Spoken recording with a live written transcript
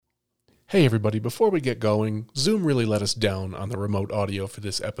Hey everybody, before we get going, Zoom really let us down on the remote audio for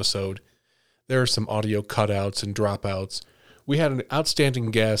this episode. There are some audio cutouts and dropouts. We had an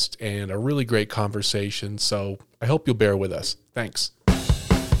outstanding guest and a really great conversation, so I hope you'll bear with us. Thanks.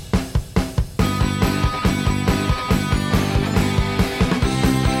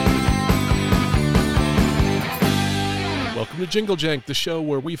 Welcome to Jingle Jank, the show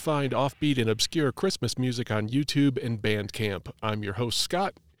where we find offbeat and obscure Christmas music on YouTube and Bandcamp. I'm your host,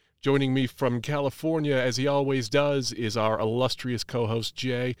 Scott. Joining me from California, as he always does, is our illustrious co-host,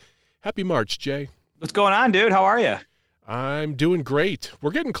 Jay. Happy March, Jay. What's going on, dude? How are you? I'm doing great.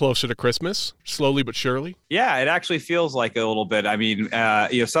 We're getting closer to Christmas, slowly but surely. Yeah, it actually feels like a little bit. I mean,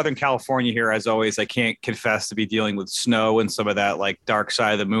 Southern California here, as always, I can't confess to be dealing with snow and some of that like dark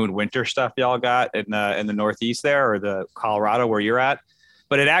side of the moon winter stuff y'all got in the Northeast there, or the Colorado where you're at.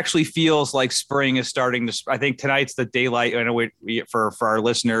 But it actually feels like spring is starting to. I think tonight's the daylight. I know for our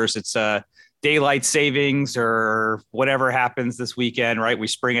listeners, it's daylight savings or whatever happens this weekend, right? We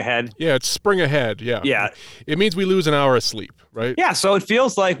spring ahead. Yeah, it's spring ahead. Yeah. Yeah. It means we lose an hour of sleep, right? Yeah. So it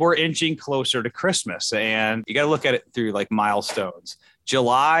feels like we're inching closer to Christmas, and you got to look at it through like milestones.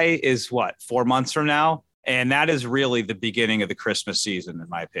 July is what, 4 months from now? And that is really the beginning of the Christmas season, in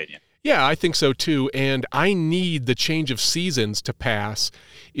my opinion. Yeah, I think so too. And I need the change of seasons to pass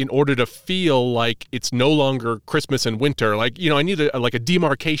in order to feel like it's no longer Christmas and winter. Like, I need a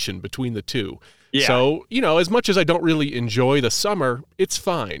demarcation between the two. Yeah. So, as much as I don't really enjoy the summer, it's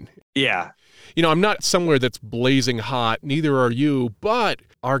fine. Yeah. I'm not somewhere that's blazing hot. Neither are you, but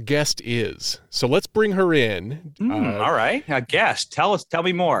our guest is. So let's bring her in. All right. A guest. Tell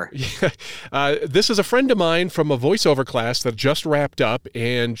me more. This is a friend of mine from a voiceover class that just wrapped up,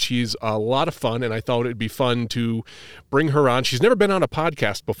 and she's a lot of fun, and I thought it'd be fun to bring her on. She's never been on a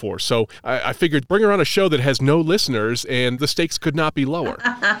podcast before, so I figured bring her on a show that has no listeners, and the stakes could not be lower.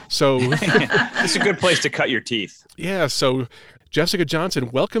 So it's a good place to cut your teeth. Yeah, so Jessica Johnson,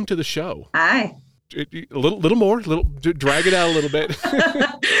 welcome to the show. Hi. A little more, drag it out a little bit.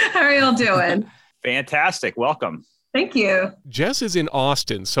 How are y'all doing? Fantastic. Welcome. Thank you. Jess is in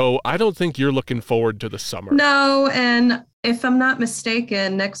Austin, so I don't think you're looking forward to the summer. No, and if I'm not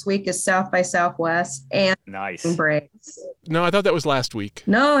mistaken, next week is South by Southwest and nice breaks. No, I thought that was last week.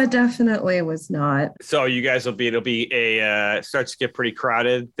 No, it definitely was not. So you guys it'll be starts to get pretty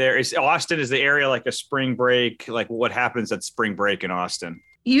crowded there. Austin is the area like a spring break, like what happens at spring break in Austin?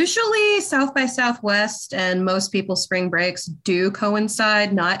 Usually South by Southwest and most people's spring breaks do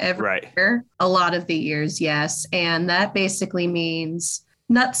coincide, not every year. A lot of the years, yes. And that basically means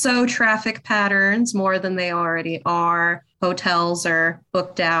nutso traffic patterns more than they already are. Hotels are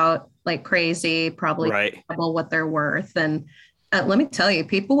booked out like crazy, probably double what they're worth. And let me tell you,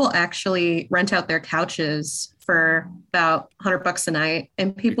 people will actually rent out their couches for about $100 a night.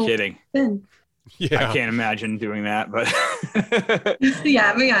 And people... You're kidding. Yeah. I can't imagine doing that, but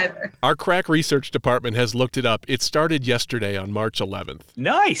yeah, me either. Our crack research department has looked it up. It started yesterday on March 11th.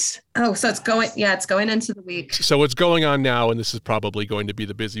 Nice. Oh, so it's going into the week. So it's going on now, and this is probably going to be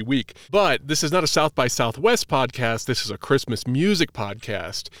the busy week. But this is not a South by Southwest podcast. This is a Christmas music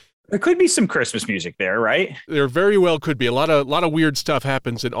podcast. There could be some Christmas music there, right? There very well could be. A lot of weird stuff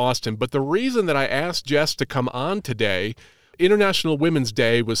happens in Austin. But the reason that I asked Jess to come on today, International Women's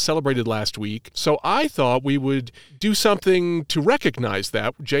Day was celebrated last week, so I thought we would do something to recognize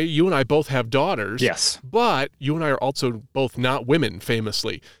that. Jay, you and I both have daughters. Yes. But you and I are also both not women,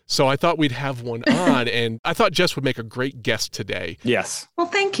 famously. So I thought we'd have one on, and I thought Jess would make a great guest today. Yes. Well,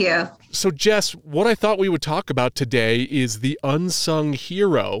 thank you. So Jess, what I thought we would talk about today is the unsung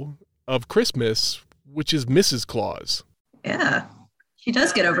hero of Christmas, which is Mrs. Claus. Yeah. She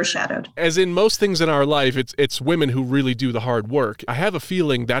does get overshadowed. As in most things in our life, it's women who really do the hard work. I have a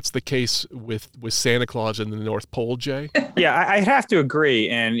feeling that's the case with Santa Claus in the North Pole, Jay. Yeah, I'd have to agree.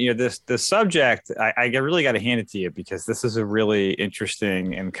 And the subject, I really got to hand it to you because this is a really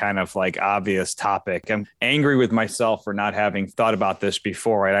interesting and kind of like obvious topic. I'm angry with myself for not having thought about this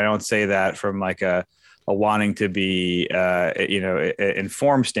before. Right? I don't say that from like a wanting to be,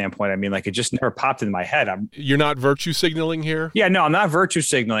 informed standpoint. I mean, like it just never popped in my head. You're not virtue signaling here? Yeah, no, I'm not virtue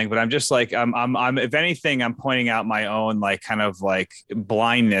signaling, but I'm just like, I'm if anything, I'm pointing out my own like kind of like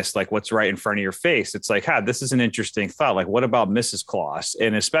blindness, like what's right in front of your face. It's like, this is an interesting thought. Like, what about Mrs. Claus?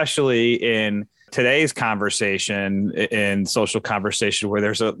 And especially in today's conversation, in social conversation, where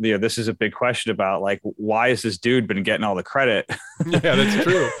there's this is a big question about like, why has this dude been getting all the credit? Yeah, that's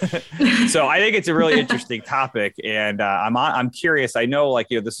true. So I think it's a really interesting topic, and I'm curious. I know, like,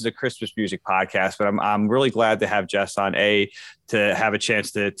 this is a Christmas music podcast, but I'm really glad to have Jess on to have a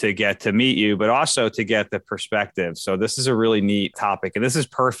chance to get to meet you, but also to get the perspective. So this is a really neat topic, and this is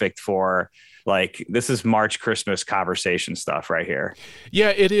perfect for this is March Christmas conversation stuff right here. Yeah,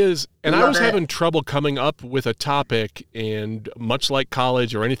 it is. And I was having trouble coming up with a topic, and much like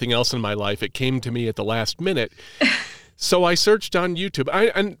college or anything else in my life, it came to me at the last minute. So I searched on YouTube,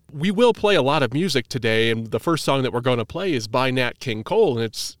 and we will play a lot of music today, and the first song that we're going to play is by Nat King Cole, and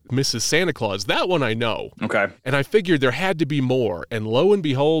it's Mrs. Santa Claus. That one I know. Okay. And I figured there had to be more, and lo and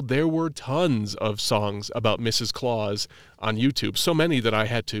behold, there were tons of songs about Mrs. Claus on YouTube, so many that I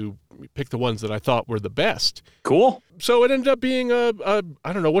had to pick the ones that I thought were the best. Cool. So it ended up being I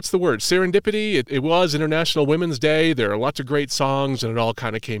don't know, what's the word? Serendipity. It was International Women's Day. There are lots of great songs, and it all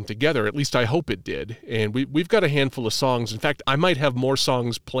kind of came together. At least I hope it did. And we've got a handful of songs. In fact, I might have more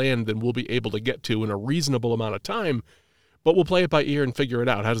songs planned than we'll be able to get to in a reasonable amount of time. But we'll play it by ear and figure it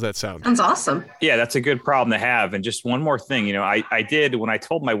out. How does that sound? Sounds awesome. Yeah, that's a good problem to have. And just one more thing, I did, when I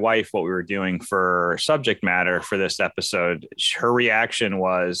told my wife what we were doing for subject matter for this episode, her reaction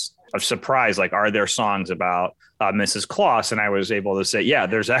was of surprise, like, are there songs about Mrs. Claus? And I was able to say, yeah,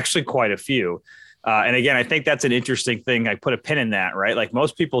 there's actually quite a few. And again, I think that's an interesting thing. I put a pin in that, right? Like,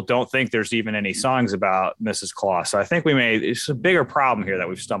 most people don't think there's even any songs about Mrs. Claus. So I think it's a bigger problem here that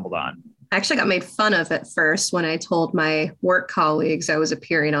we've stumbled on. I actually got made fun of at first when I told my work colleagues I was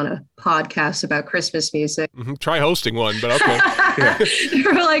appearing on a podcast about Christmas music. Mm-hmm. Try hosting one, but okay. They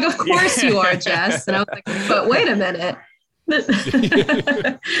were like, of course you are, Jess. And I was like, but wait a minute.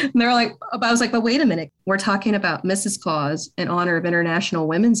 And they were like, I was like, but wait a minute. We're talking about Mrs. Claus in honor of International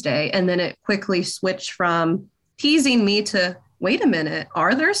Women's Day. And then it quickly switched from teasing me to, wait a minute,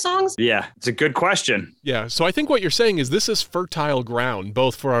 are there songs? Yeah, it's a good question. Yeah, so I think what you're saying is this is fertile ground,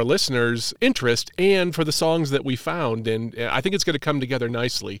 both for our listeners' interest and for the songs that we found. And I think it's going to come together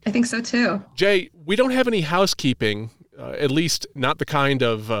nicely. I think so too. Jay, we don't have any housekeeping, at least not the kind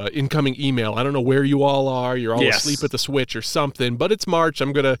of incoming email. I don't know where you all are. You're all asleep at the switch or something, but it's March.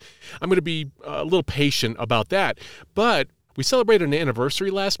 I'm gonna be a little patient about that. But we celebrated an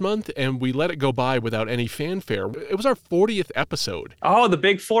anniversary last month, and we let it go by without any fanfare. It was our 40th episode. Oh, the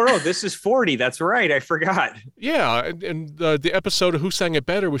big 40. This is 40. That's right. I forgot. Yeah, and the episode of Who Sang It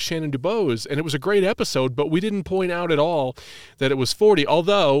Better with Shannon DuBose, and it was a great episode, but we didn't point out at all that it was 40,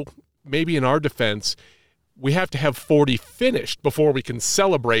 although maybe in our defense, we have to have 40 finished before we can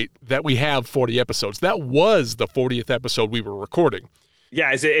celebrate that we have 40 episodes. That was the 40th episode we were recording.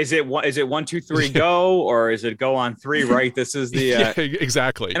 Yeah, is it 1, 2, 3 go, or is it go on 3? Right, this is the yeah,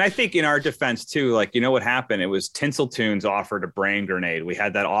 exactly. And I think in our defense too, like, you know what happened? It was Tinsel Tunes offered a brain grenade. We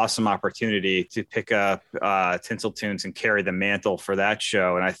had that awesome opportunity to pick up Tinsel Tunes and carry the mantle for that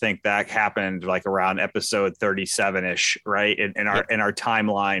show, and I think that happened like around episode 37ish, right, in our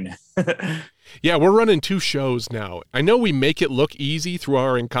timeline. Yeah, we're running 2 shows now. I know we make it look easy through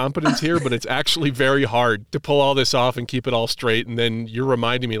our incompetence here, but it's actually very hard to pull all this off and keep it all straight. And then you're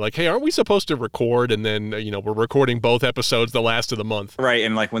reminding me, like, hey, aren't we supposed to record? And then, we're recording both episodes the last of the month. Right.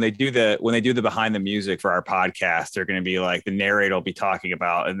 And like when they do the behind the music for our podcast, they're going to be like, the narrator will be talking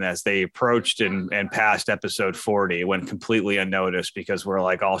about, and as they approached and passed episode 40, it went completely unnoticed because we're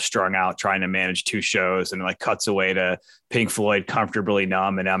like all strung out trying to manage 2 shows, and like cuts away to Pink Floyd, Comfortably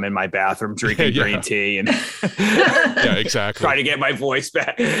Numb, and I'm in my bathroom drinking green tea and yeah, exactly. trying to get my voice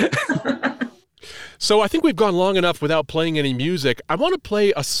back. So I think we've gone long enough without playing any music. I want to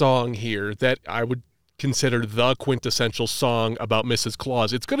play a song here that I would consider the quintessential song about Mrs.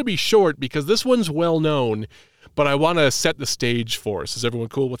 Claus. It's going to be short because this one's well known, but I want to set the stage for us. Is everyone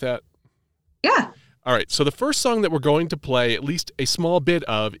cool with that? Yeah. All right, so the first song that we're going to play, at least a small bit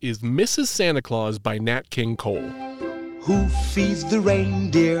of, is Mrs. Santa Claus by Nat King Cole. Who feeds the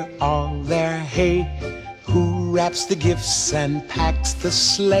reindeer all their hay? Who wraps the gifts and packs the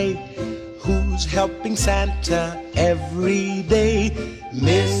sleigh? Who's helping Santa every day?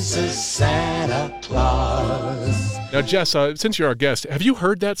 Mrs. Santa Claus. Now, Jess, since you're our guest, have you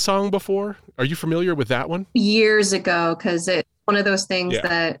heard that song before? Are you familiar with that one? Years ago, because it's one of those things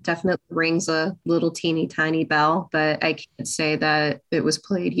that definitely rings a little teeny tiny bell, but I can't say that it was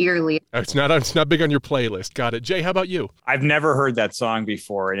played yearly. It's not big on your playlist. Got it. Jay, how about you? I've never heard that song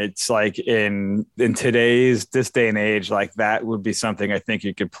before, and it's like in this day and age, like that would be something I think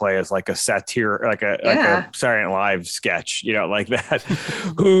you could play as like a satire, like a Saturday Night Live sketch, like that.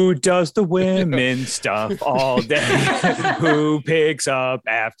 Who does the women stuff all day? Who picks up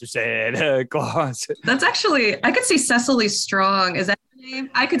after Santa Claus? That's actually, I could see Cecily Strong. Is that her name?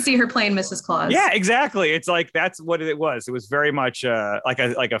 I could see her playing Mrs. Claus. Yeah, exactly. It's like that's what it was. It was very much like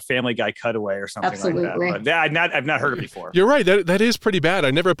a Family Guy cutaway or something like that. But I've not heard it before. You're right. That is pretty bad.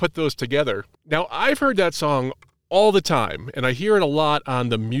 I never put those together. Now, I've heard that song all the time, and I hear it a lot on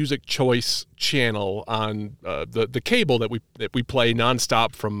the Music Choice channel on the cable that we play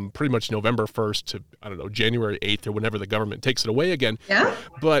nonstop from pretty much November 1st to, I don't know, January 8th or whenever the government takes it away again. Yeah.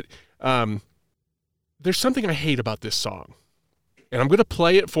 But there's something I hate about this song, and I'm going to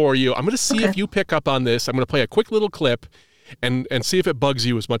play it for you. I'm going to see if you pick up on this. I'm going to play a quick little clip and see if it bugs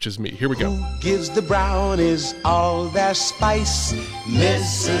you as much as me. Here we go. Who gives the brownies all their spice?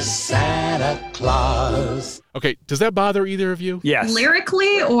 Mrs. Santa Claus. Okay, does that bother either of you? Yes.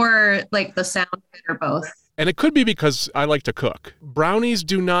 Lyrically or like the sound of it or both? And it could be because I like to cook. Brownies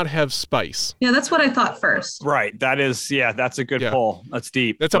do not have spice. Yeah, that's what I thought first. Right. That's a good pull. That's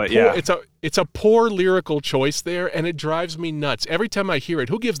deep. That's it's a poor lyrical choice there, and it drives me nuts. Every time I hear it,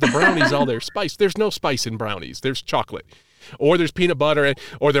 who gives the brownies all their spice? There's no spice in brownies. There's chocolate. Or there's peanut butter,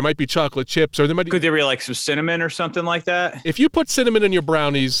 or there might be chocolate chips, or could there be like some cinnamon or something like that? If you put cinnamon in your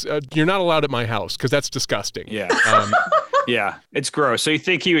brownies, you're not allowed at my house because that's disgusting. Yeah. Yeah, it's gross. So you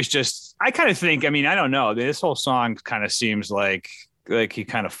think he was just, I kind of think, I mean, I don't know. This whole song kind of seems like he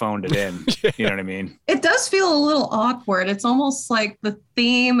kind of phoned it in. Yeah. You know what I mean? It does feel a little awkward. It's almost like the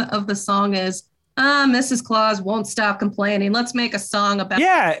theme of the song is, Mrs. Claus won't stop complaining. Let's make a song about.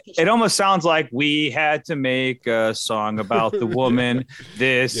 Yeah, it almost sounds like we had to make a song about the woman.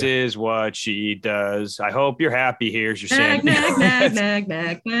 This is what she does. I hope you're happy. Here's your Santa.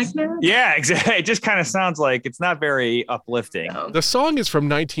 Nag. Yeah, exactly. It just kind of sounds like it's not very uplifting. The song is from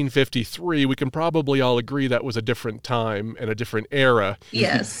 1953. We can probably all agree that was a different time and a different era.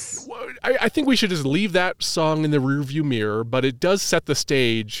 Yes. I think we should just leave that song in the rearview mirror, but it does set the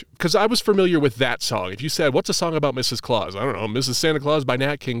stage because I was familiar with that song. If you said, what's a song about Mrs. Claus? I don't know, Mrs. Santa Claus by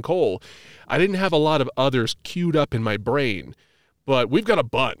Nat King Cole. I didn't have a lot of others queued up in my brain, but we've got a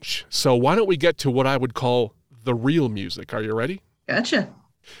bunch. So why don't we get to what I would call the real music? Are you ready? Gotcha.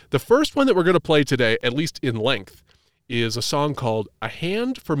 The first one that we're going to play today, at least in length, is a song called A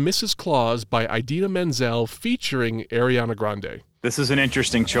Hand for Mrs. Claus by Idina Menzel featuring Ariana Grande. This is an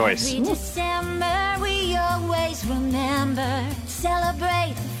interesting choice. Every December we always remember,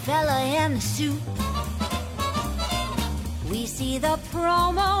 celebrate the fella in the suit. We see the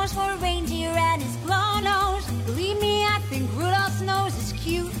promos for reindeer and his blow nose. Believe me, I think Rudolph's nose is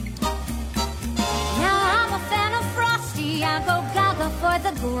cute. Now I'm a fan of Frosty, I go gaga for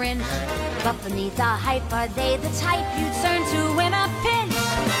the Grinch. But beneath the hype, are they the type you'd turn to in a pinch?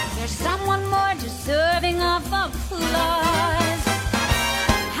 There's someone more deserving of applause.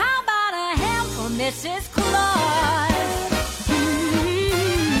 How about a hand for Mrs. Claus?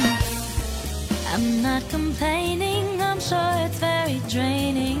 I'm not complaining, I'm sure it's very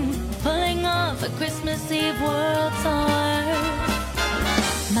draining, pulling off a Christmas Eve world tour.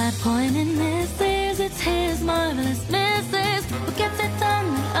 My point in this is it's his marvelous missus who gets it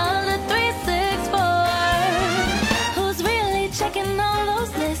done with all the 364. Who's really checking all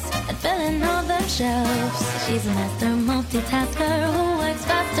those lists and filling all them shelves. She's a master multitasker who works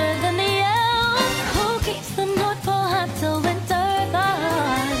faster than the elves. Who keeps the North Pole hot till winter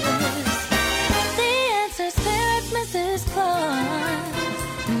thaws. The answer's clear, it's Mrs. Claus.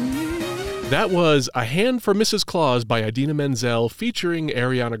 That was A Hand for Mrs. Claus by Idina Menzel featuring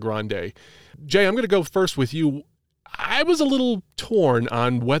Ariana Grande. Jay, I'm going to go first with you. I was a little torn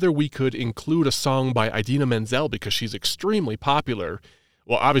on whether we could include a song by Idina Menzel because she's extremely popular.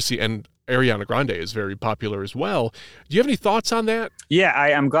 Well, obviously, and Ariana Grande is very popular as well. Do you have any thoughts on that? Yeah,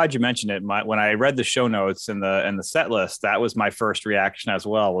 I'm glad you mentioned it. When I read the show notes and the set list, that was my first reaction as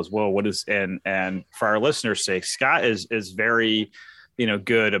well. Was whoa, what is and for our listeners' sake, Scott is very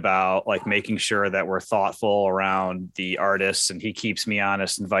good about like making sure that we're thoughtful around the artists, and he keeps me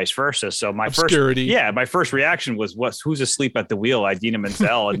honest and vice versa. So my first reaction was, who's asleep at the wheel? Idina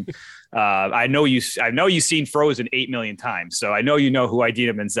Menzel. And I know you've seen Frozen 8 million times, so I know you know who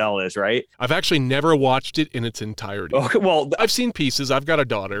Idina Menzel is, right? I've actually never watched it in its entirety. Okay, well, I've seen pieces. I've got a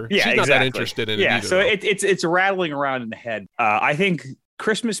daughter. Yeah, she's not that interested in it either. So it's rattling around in the head. I think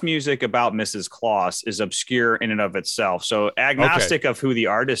Christmas music about Mrs. Claus is obscure in and of itself. So agnostic of who the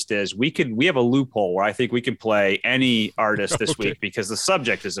artist is, we have a loophole where I think we could play any artist this week because the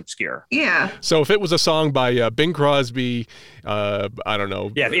subject is obscure. Yeah. So if it was a song by Bing Crosby, I don't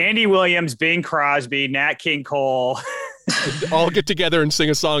know. Yeah, Andy Williams, Bing Crosby, Nat King Cole. all get together and sing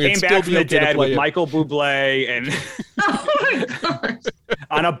a song and still be okay to play with it. Michael Bublé and Oh my God.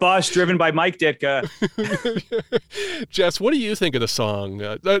 on a bus driven by Mike Ditka. Jess, what do you think of the song?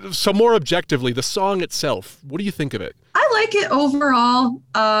 So more objectively, the song itself, what do you think of it? I like it overall.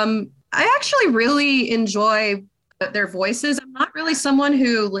 I actually really enjoy their voices. I'm not really someone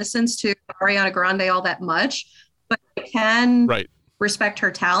who listens to Ariana Grande all that much, but I can respect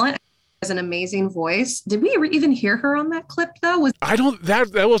her talent. has an amazing voice. Did we even hear her on that clip though?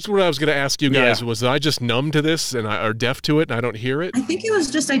 That was what I was going to ask you guys. Yeah. Was I just numb to this or deaf to it and I don't hear it? I think it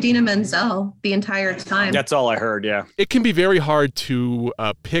was just Idina Menzel the entire time. That's all I heard. Yeah. It can be very hard to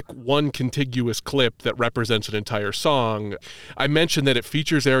pick one contiguous clip that represents an entire song. I mentioned that it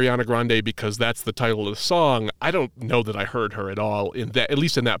features Ariana Grande because that's the title of the song. I don't know that I heard her at all at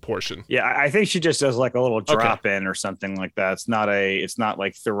least in that portion. Yeah, I think she just does like a little drop in or something like that. It's not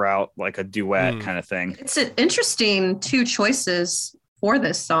like throughout like a duet kind of thing. It's an interesting two choices for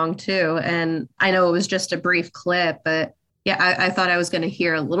this song too. And I know it was just a brief clip, but yeah, I thought I was going to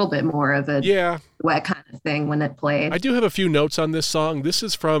hear a little bit more of a duet kind of thing when it played. I do have a few notes on this song. This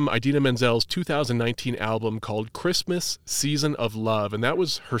is from Idina Menzel's 2019 album called Christmas Season of Love, and that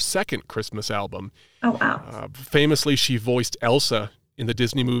was her second Christmas album. Oh, wow. Famously, she voiced Elsa in the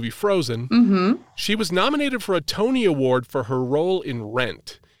Disney movie Frozen. Mm-hmm. She was nominated for a Tony Award for her role in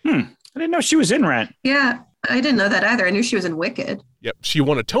Rent. I didn't know she was in Rent. Yeah, I didn't know that either. I knew she was in Wicked. Yep, she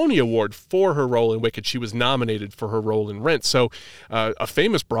won a Tony Award for her role in Wicked. She was nominated for her role in Rent. So a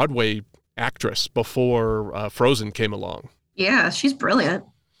famous Broadway actress before Frozen came along. Yeah, she's brilliant.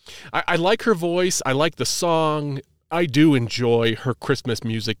 I like her voice. I like the song. I do enjoy her Christmas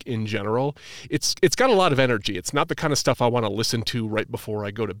music in general. It's got a lot of energy. It's not the kind of stuff I want to listen to right before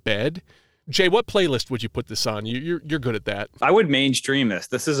I go to bed. Jay, what playlist would you put this on? You're good at that. I would mainstream this.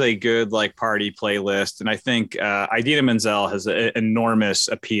 This is a good like party playlist, and I think Idina Menzel has an enormous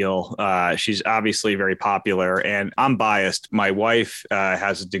appeal. She's obviously very popular, and I'm biased. My wife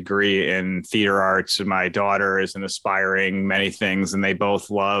has a degree in theater arts, and my daughter is an aspiring many things, and they both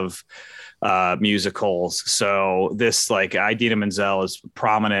love musicals. So this like Idina Menzel is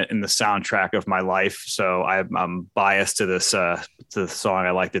prominent in the soundtrack of my life. So I'm biased to this to the song.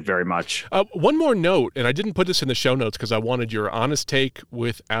 I liked it very much. One more note, and I didn't put this in the show notes because I wanted your honest take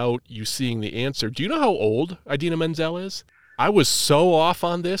without you seeing the answer. Do you know how old Idina Menzel is? I was so off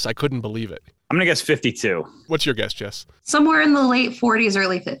on this, I couldn't believe it. I'm going to guess 52. What's your guess, Jess? Somewhere in the late 40s,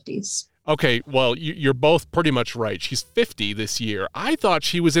 early 50s. Okay, well, you're both pretty much right. She's 50 this year. I thought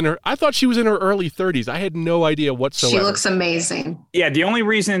she was in her early 30s. I had no idea whatsoever. She looks amazing. Yeah, the only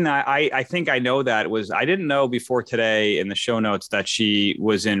reason I think I know that was I didn't know before today in the show notes that she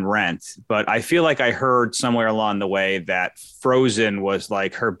was in Rent, but I feel like I heard somewhere along the way that Frozen was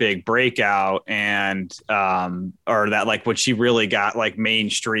like her big breakout and or that like when she really got like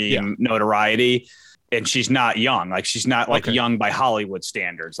mainstream notoriety. And she's not young, like she's not like young by Hollywood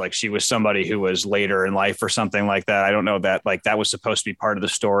standards. Like she was somebody who was later in life or something like that. I don't know that like that was supposed to be part of the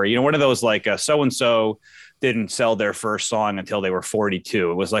story. You know, one of those like so-and-so didn't sell their first song until they were 42.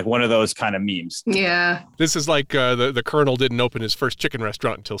 It was like one of those kind of memes. Yeah. This is like the Colonel didn't open his first chicken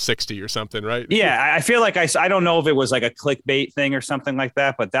restaurant until 60 or something, right? Yeah. I feel like I don't know if it was like a clickbait thing or something like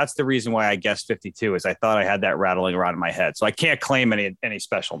that, but that's the reason why I guessed 52 is I thought I had that rattling around in my head. So I can't claim any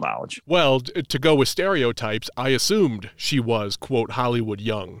special knowledge. Well, to go with stereotypes, I assumed she was, quote, Hollywood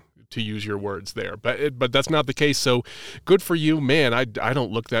young, to use your words there. But that's not the case. So good for you, man. I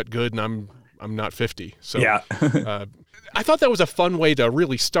don't look that good, and I'm not 50. So yeah. I thought that was a fun way to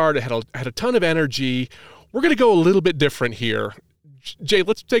really start. It had a ton of energy. We're going to go a little bit different here. Jay,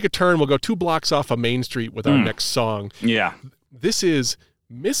 let's take a turn. We'll go 2 blocks off of Main Street with our next song. Yeah. This is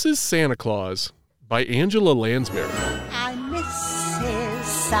Mrs. Santa Claus by Angela Lansbury. I'm Mrs.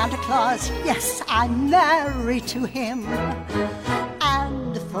 Santa Claus. Yes, I'm married to him.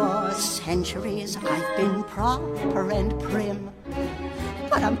 And for centuries I've been proper and prim.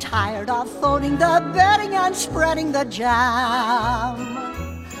 But I'm tired of folding the bedding and spreading the jam.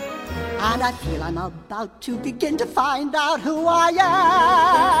 And I feel I'm about to begin to find out who I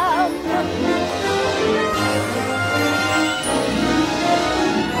am.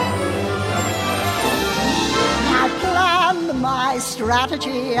 I planned my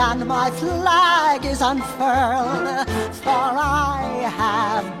strategy and my flag is unfurled. For I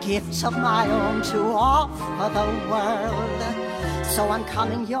have gifts of my own to offer the world. So I'm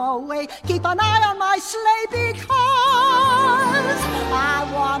coming your way, keep an eye on my sleigh because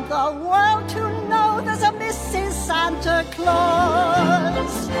I want the world to know there's a Mrs. Santa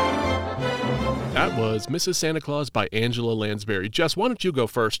Claus. That was Mrs. Santa Claus by Angela Lansbury. Jess, why don't you go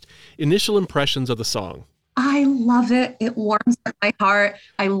first? Initial impressions of the song. I love it. It warms my heart.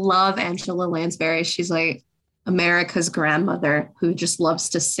 I love Angela Lansbury. She's like America's grandmother who just loves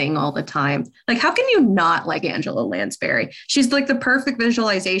to sing all the time. Like, how can you not like Angela Lansbury? She's like the perfect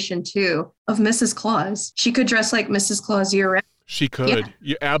visualization too of Mrs. Claus. She could dress like Mrs. Claus year round She could.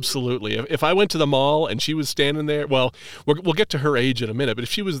 Yeah, absolutely. If I went to the mall and she was standing there, well, we'll get to her age in a minute, but if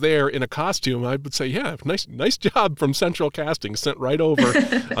she was there in a costume, I would say, yeah, nice job from Central Casting, sent right over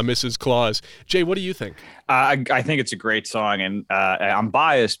a Mrs. Claus. Jay, what do you think? I think it's a great song, and I'm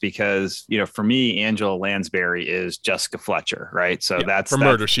biased because, for me, Angela Lansbury is Jessica Fletcher, right? So that's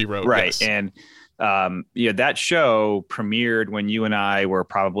Murder, She Wrote. Right. Yes. And that show premiered when you and I were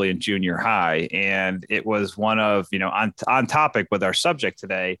probably in junior high, and it was one of, on topic with our subject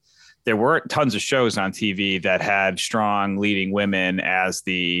today. There weren't tons of shows on TV that had strong leading women as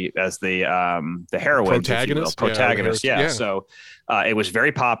the heroines, protagonist. Yeah. So it was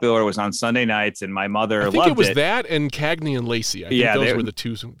very popular. It was on Sunday nights, and my mother loved it. I think it was that and Cagney and Lacey. I think those were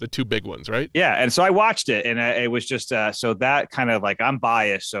the two big ones, right? Yeah, and so I watched it, and it was just so that kind of like, I'm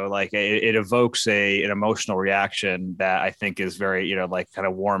biased, so like it evokes an emotional reaction that I think is very, kind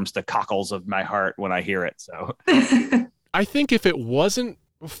of warms the cockles of my heart when I hear it. So I think if it wasn't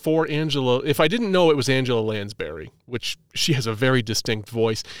for Angela, if I didn't know it was Angela Lansbury, which she has a very distinct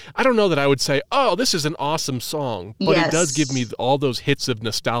voice, I don't know that I would say, oh, this is an awesome song, but It does give me all those hits of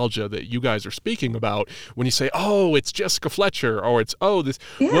nostalgia that you guys are speaking about when you say, oh, it's Jessica Fletcher, or it's, oh, this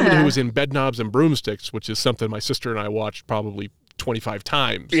woman who was in Bedknobs and Broomsticks, which is something my sister and I watched probably 25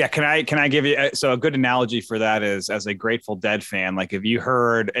 times. Yeah. Can I give you, so a good analogy for that is, as a Grateful Dead fan, like if you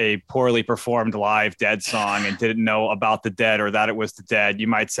heard a poorly performed live Dead song and didn't know about the Dead or that it was the Dead, you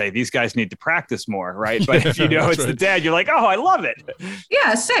might say these guys need to practice more, right? But if you know it's the Dead, you're like, oh, I love it.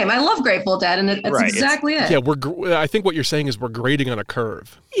 Yeah, same. I love Grateful Dead, and that's exactly it. Yeah, I think what you're saying is we're grading on a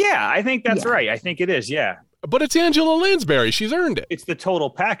curve. Yeah, I think that's right. I think it is. Yeah. But it's Angela Lansbury. She's earned it. It's the total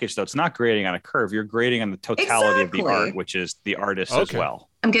package, though. It's not grading on a curve. You're grading on the totality of the art, which is the artist as well.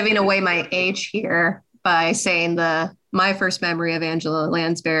 I'm giving away my age here by saying my first memory of Angela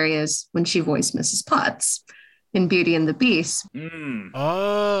Lansbury is when she voiced Mrs. Potts in Beauty and the Beast.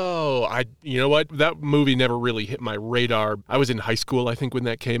 Oh, you know what? That movie never really hit my radar. I was in high school, I think, when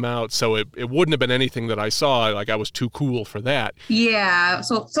that came out, so it wouldn't have been anything that I saw. Like, I was too cool for that. Yeah,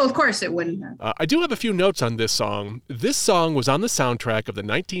 so of course it wouldn't have. I do have a few notes on this song. This song was on the soundtrack of the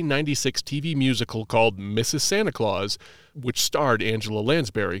 1996 TV musical called Mrs. Santa Claus, which starred Angela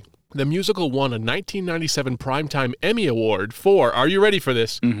Lansbury. The musical won a 1997 Primetime Emmy Award for, are you ready for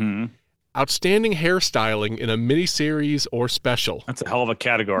this? Mm-hmm. Outstanding hairstyling in a miniseries or special. That's a hell of a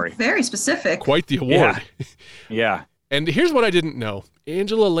category. Very specific. Quite the award. Yeah. And here's what I didn't know.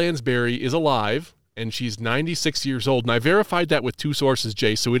 Angela Lansbury is alive, and she's 96 years old. And I verified that with two sources,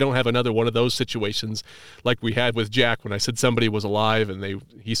 Jay, so we don't have another one of those situations like we had with Jack when I said somebody was alive, and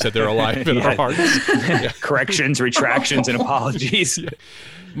he said they're alive in our hearts. Corrections, retractions, and apologies. Yeah.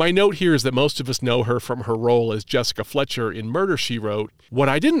 My note here is that most of us know her from her role as Jessica Fletcher in Murder, She Wrote. What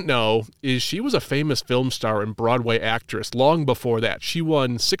I didn't know is she was a famous film star and Broadway actress long before that. She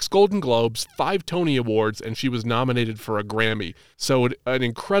won 6 Golden Globes, 5 Tony Awards, and she was nominated for a Grammy. So an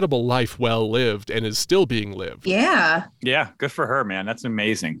incredible life well lived, and is still being lived. Yeah. Yeah, good for her, man. That's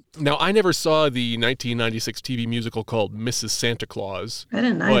amazing. Now, I never saw the 1996 TV musical called Mrs. Santa Claus. I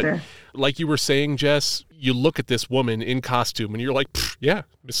didn't either. Like you were saying, Jess, you look at this woman in costume and you're like, yeah,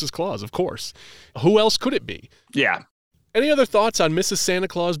 Mrs. Claus, of course. Who else could it be? Yeah. Any other thoughts on Mrs. Santa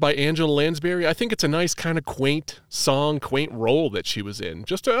Claus by Angela Lansbury? I think it's a nice kind of quaint song, quaint role that she was in.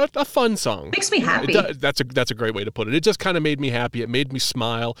 Just a fun song. Makes me happy. That's a great way to put it. It just kind of made me happy. It made me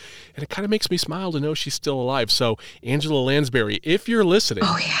smile. And it kind of makes me smile to know she's still alive. So, Angela Lansbury, if you're listening,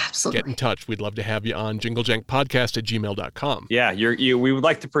 absolutely, get in touch. We'd love to have you on jinglejankpodcast@gmail.com. Yeah, we would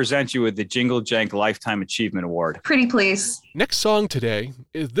like to present you with the Jingle Jank Lifetime Achievement Award. Pretty please. Next song today,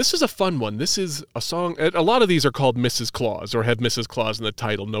 this is a fun one. This is a song, a lot of these are called Mrs. Claus or have Mrs. Claus in the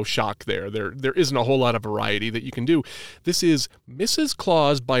title. No shock there. There isn't a whole lot of variety that you can do. This is Mrs.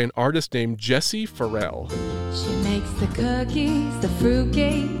 Claus by an artist named Jessie Farrell. She makes the cookies, the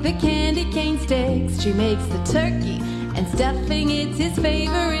fruitcake, the candy cane sticks. She makes the turkey and stuffing, it's his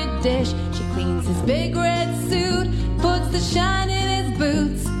favorite dish. She cleans his big red suit, puts the shine in his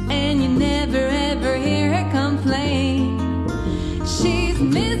boots, and you never ever hear her complain. She's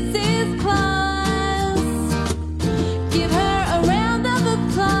Mrs. Claus. Give her a round of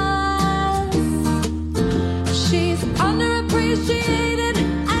applause. She's underappreciated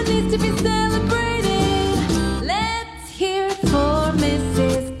and needs to be celebrated. Let's hear it for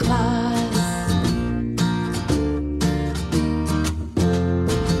Mrs. Claus.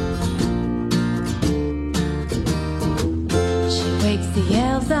 She wakes the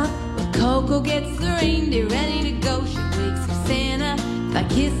elves up when Coco gets the reindeer ready to go. She wakes up Santa by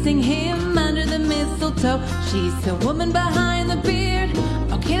kissing him under the mistletoe. mistletoe. She's the woman behind the beard.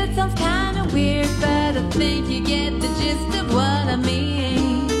 Okay, that sounds kind of weird, but I think you get the gist of what I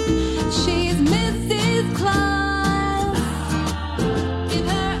mean. She's Mrs. Claus. Give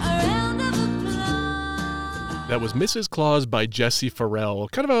her a round of applause. That was Mrs. Claus by Jessie Farrell.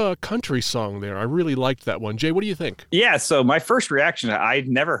 Kind of a country song there. I really liked that one. Jay, what do you think? Yeah, so my first reaction, I'd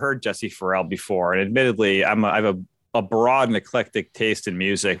never heard Jessie Farrell before, and admittedly, I have a broad and eclectic taste in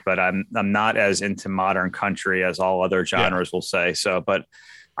music, but I'm not as into modern country as all other genres will say. So, but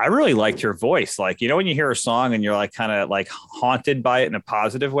I really liked her voice. Like, you know, when you hear a song and you're like kind of like haunted by it in a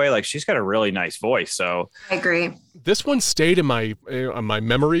positive way, like she's got a really nice voice. So I agree. This one stayed in my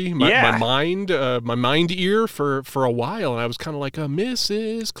memory, my mind ear for a while, and I was kind of like a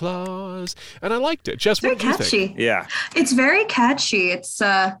Mrs. Claus, and I liked it. Jess, what did you think? Yeah, it's very catchy. It's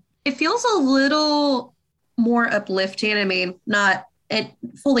it feels a little more uplifting. I mean,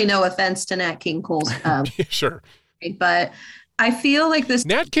 fully no offense to Nat King Cole's sure, but I feel like this.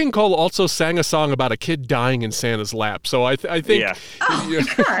 Nat King Cole also sang a song about a kid dying in Santa's lap, so I think. Yeah. Oh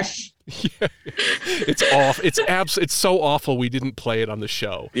my gosh. Yeah, it's awful. It's so awful we didn't play it on the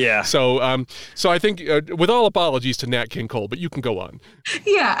show. Yeah. So I think with all apologies to Nat King Cole, but you can go on.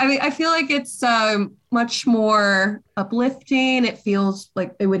 Yeah, I mean, I feel like it's much more uplifting. It feels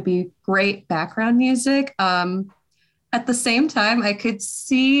like it would be great background music. At the same time, I could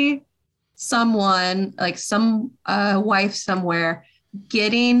see someone, like some wife somewhere,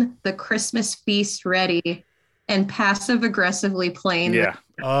 getting the Christmas feast ready and passive aggressively playing. Yeah.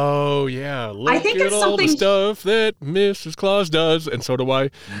 Oh yeah. Look I think at it's all the something stuff that Mrs. Claus does, and so do I.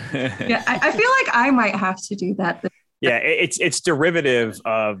 Yeah, I feel like I might have to do that. Yeah, it's derivative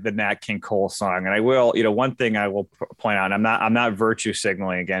of the Nat King Cole song, and I will, one thing I will point out. I'm not virtue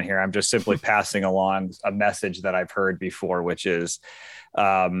signaling again here. I'm just simply passing along a message that I've heard before, which is,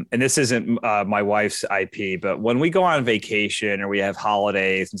 and this isn't my wife's IP, but when we go on vacation or we have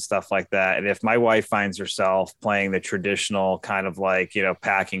holidays and stuff like that, and if my wife finds herself playing the traditional kind of like,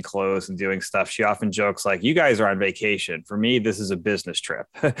 packing clothes and doing stuff, she often jokes like, "You guys are on vacation. For me, this is a business trip."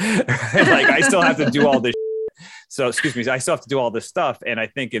 Like I still have to do all this. So, excuse me, I still have to do all this stuff. And I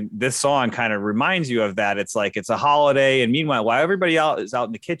think this song kind of reminds you of that. It's like, it's a holiday. And meanwhile, while everybody else is out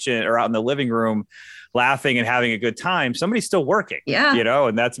in the kitchen or out in the living room laughing and having a good time, somebody's still working,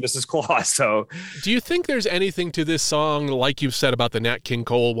 and that's Mrs. Claus. So do you think there's anything to this song, like you've said about the Nat King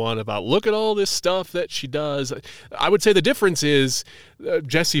Cole one, about look at all this stuff that she does? I would say the difference is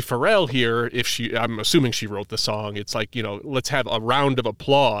Jessie Farrell here, I'm assuming she wrote the song, it's like, let's have a round of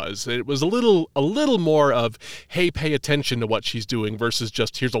applause. It was a little more of, hey, pay attention to what she's doing versus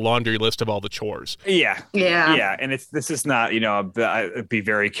just here's a laundry list of all the chores. Yeah. And this is not, I'd be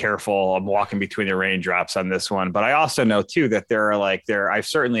very careful. I'm walking between the raindrops on this one, but I also know too that I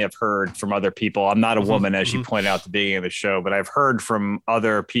certainly have heard from other people. I'm not a woman, as you pointed out at the beginning of the show, but I've heard from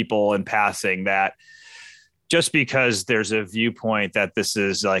other people in passing that just because there's a viewpoint that this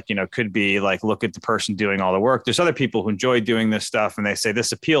is like, could be like, look at the person doing all the work. There's other people who enjoy doing this stuff and they say,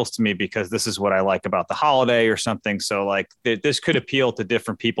 this appeals to me because this is what I like about the holiday or something. So like this could appeal to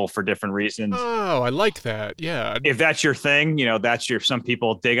different people for different reasons. Oh, I like that. Yeah. If that's your thing, some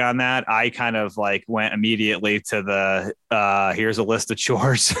people dig on that. I kind of like went immediately to the, here's a list of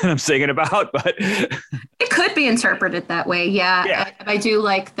chores I'm singing about, but it could be interpreted that way. Yeah. I do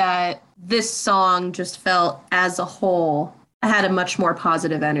like that. This song just felt as a whole had a much more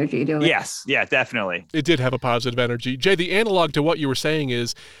positive energy to it. Yes. Yeah, definitely. It did have a positive energy. Jay, the analog to what you were saying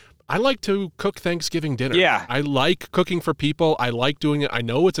is I like to cook Thanksgiving dinner. Yeah. I like cooking for people. I like doing it. I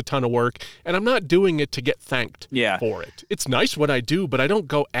know it's a ton of work, and I'm not doing it to get thanked for it. It's nice when I do, but I don't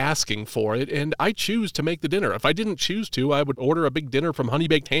go asking for it, and I choose to make the dinner. If I didn't choose to, I would order a big dinner from Honey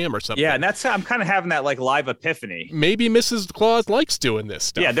Baked Ham or something. Yeah, and I'm kind of having that like live epiphany. Maybe Mrs. Claus likes doing this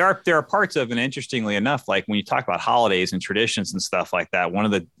stuff. Yeah, there are parts of, and interestingly enough, like when you talk about holidays and traditions and stuff like that, one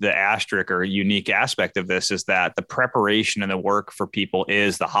of the asterisk or unique aspect of this is that the preparation and the work for people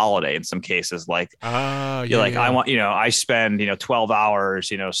is the holiday in some cases. Like, I want, I spend, 12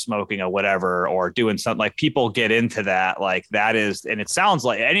 hours, smoking or whatever, or doing something. Like people get into that. Like that is, and it sounds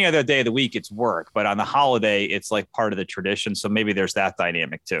like any other day of the week it's work, but on the holiday, it's like part of the tradition. So maybe there's that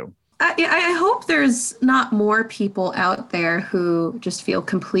dynamic too. I hope there's not more people out there who just feel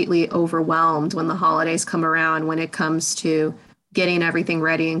completely overwhelmed when the holidays come around, when it comes to getting everything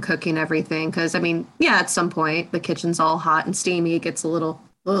ready and cooking everything. Because, at some point the kitchen's all hot and steamy. It gets a little,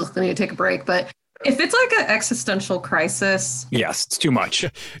 I need to take a break. But if it's like an existential crisis. Yes, it's too much.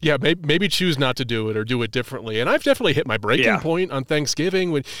 Yeah, maybe choose not to do it or do it differently. And I've definitely hit my breaking point on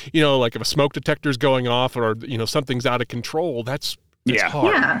Thanksgiving when, like if a smoke detector's going off or, something's out of control, that's It's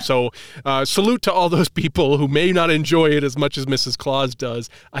hard. Yeah. So salute to all those people who may not enjoy it as much as Mrs. Claus does.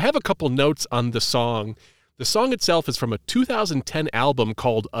 I have a couple notes on the song. The song itself is from a 2010 album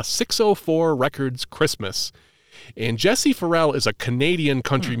called A 604 Records Christmas. And Jessie Farrell is a Canadian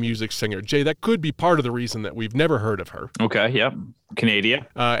country music singer. Jay, that could be part of the reason that we've never heard of her. Okay, yep. Canada.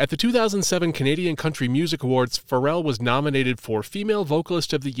 At the 2007 Canadian Country Music Awards, Farrell was nominated for Female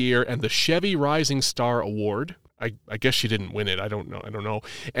Vocalist of the Year and the Chevy Rising Star Award. I guess she didn't win it. I don't know.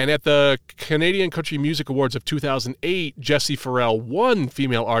 And at the Canadian Country Music Awards of 2008, Jessie Farrell won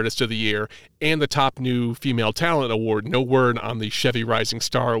Female Artist of the Year and the Top New Female Talent Award. No word on the Chevy Rising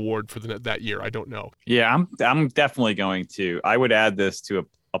Star Award for that year. I don't know. Yeah, I'm definitely going to. I would add this to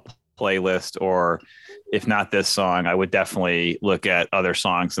a playlist, or if not this song, I would definitely look at other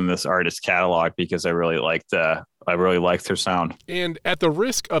songs in this artist's catalog because I really liked her sound. And at the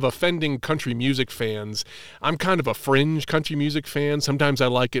risk of offending country music fans, I'm kind of a fringe country music fan. Sometimes I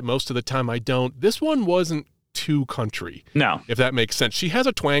like it. Most of the time I don't. This one wasn't too country. No. If that makes sense. She has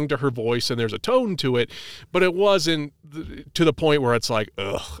a twang to her voice and there's a tone to it, but it wasn't to the point where it's like,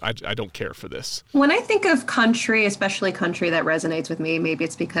 ugh, I don't care for this. When I think of country, especially country that resonates with me, maybe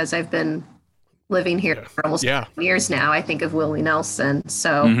it's because I've been living here for almost years now. I think of Willie Nelson.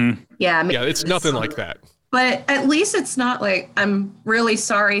 So, yeah, it's nothing like that. But at least it's not like, I'm really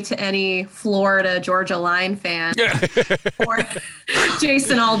sorry to any Florida Georgia Line fan or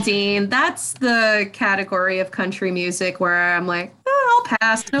Jason Aldean. That's the category of country music where I'm like, I'll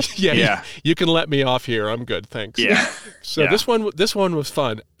pass. Nope. Yeah. You can let me off here. I'm good. Thanks. Yeah. So this one was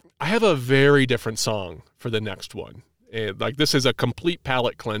fun. I have a very different song for the next one. And this is a complete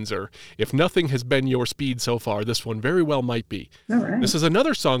palate cleanser. If nothing has been your speed so far, this one very well might be. All right. This is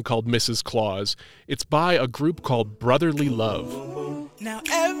another song called Mrs. Claus. It's by a group called Brotherly Love. Now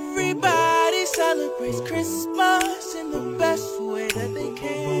everybody celebrates Christmas in the best way that they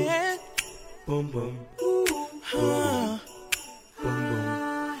can. Boom, boom. Boom, boom.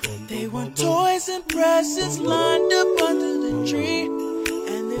 They want toys and presents lined up under the tree,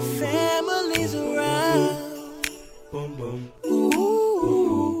 and their families around. Boom, boom.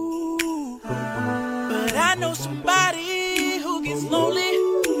 Ooh. But I know somebody who gets lonely,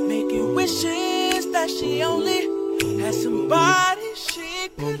 making wishes that she only has somebody she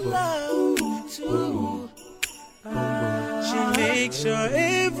could love too. She makes sure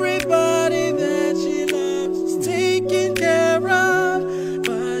everybody that she loves is taken care of,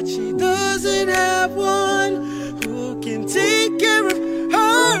 but she doesn't have one who can take care of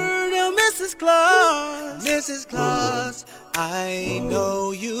her. Now, Mrs. Claus. Mrs. Claus, I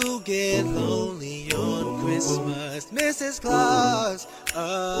know you get lonely on Christmas. Mrs. Claus,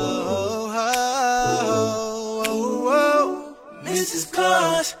 Mrs.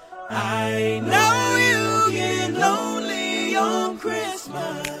 Claus, I know you get lonely on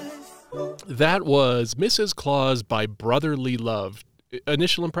Christmas. That was Mrs. Claus by Brotherly Love.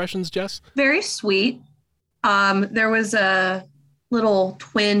 Initial impressions, Jess? Very sweet. There was a little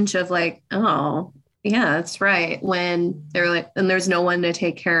twinge of like, oh, yeah, that's right. When they're like, and there's no one to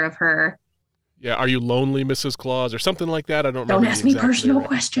take care of her. Yeah, are you lonely, Mrs. Claus, or something like that? I don't remember. Don't ask me personal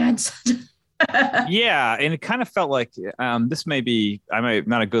questions. Yeah, and it kind of felt like this may be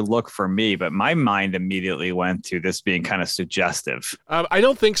not a good look for me, but my mind immediately went to this being kind of suggestive. I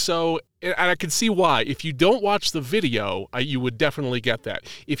don't think so, and I can see why. If you don't watch the video, you would definitely get that.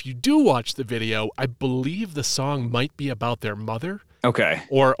 If you do watch the video, I believe the song might be about their mother. Okay.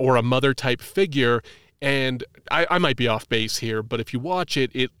 Or a mother-type figure, and I might be off base here, but if you watch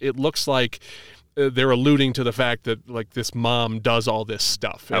it, it looks like they're alluding to the fact that like this mom does all this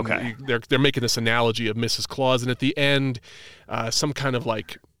stuff. And okay. They're making this analogy of Mrs. Claus, and at the end, some kind of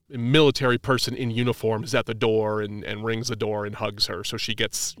like military person in uniform is at the door and rings the door and hugs her, so she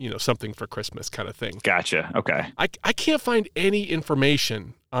gets something for Christmas kind of thing. Gotcha. Okay. I can't find any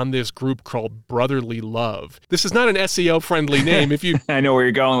information on this group called Brotherly Love. This is not an SEO friendly name. If you I know where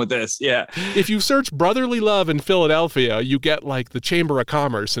you're going with this. Yeah. If you search Brotherly Love in Philadelphia, you get like the Chamber of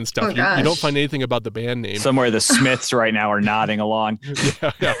Commerce and stuff. You don't find anything about the band name. Somewhere the Smiths right now are nodding along.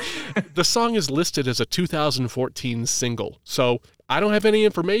 Yeah. The song is listed as a 2014 single. So I don't have any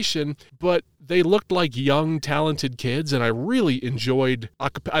information, but they looked like young, talented kids, and I really enjoyed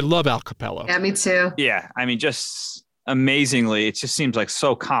I love a cappella. Yeah, me too. Yeah. I mean, just amazingly, it just seems like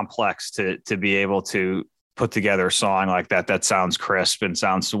so complex to be able to put together a song like that sounds crisp and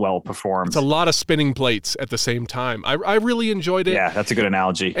sounds well performed. It's a lot of spinning plates at the same time. I really enjoyed it. Yeah, that's a good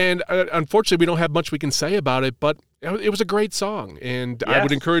analogy. And unfortunately, we don't have much we can say about it, but it was a great song, and I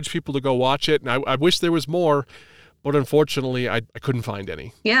would encourage people to go watch it, and I wish there was more, but unfortunately, I couldn't find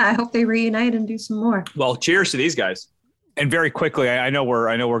any. Yeah, I hope they reunite and do some more. Well, cheers to these guys. And very quickly, I know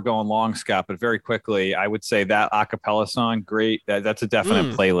we're going long, Scott, but very quickly, I would say that acapella song, great. That's a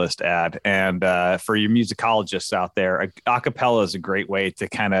definite playlist add. And for your musicologists out there, acapella is a great way to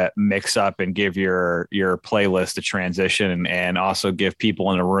kind of mix up and give your playlist a transition, and also give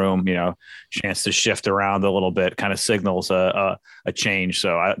people in a room, chance to shift around a little bit. Kind of signals a change.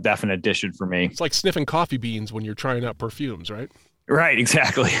 So definite addition for me. It's like sniffing coffee beans when you're trying out perfumes, right? Right,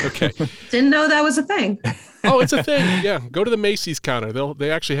 exactly. Okay. Didn't know that was a thing. Oh, it's a thing. Yeah. Go to the Macy's counter.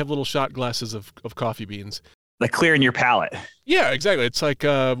 They actually have little shot glasses of coffee beans. Like clearing your palate. Yeah, exactly. It's like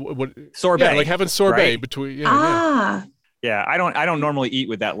sorbet. Yeah, like having sorbet right? between. Yeah. Yeah, I don't normally eat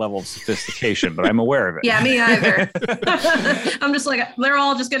with that level of sophistication, but I'm aware of it. Yeah, me either. I'm just like, they're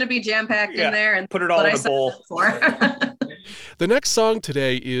all just going to be jam packed in there and put it all in a bowl. The next song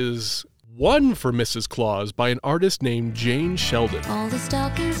today is One for Mrs. Claus by an artist named Jane Sheldon. All the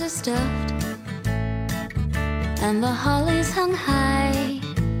stockings are stuffed and the hollies hung high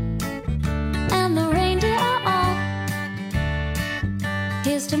and the reindeer are off.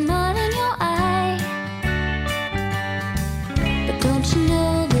 Here's to mud in your eye. But don't you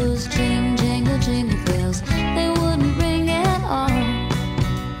know those jingle bells, they wouldn't ring at all.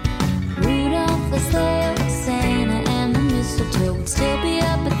 Rudolph was there with Santa and the mistletoe would still be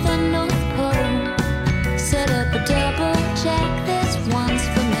up at the North Pole. Set up a double jack, this one's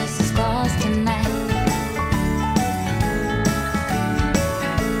for Mrs. Claus tonight.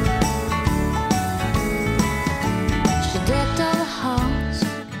 She decked all the halls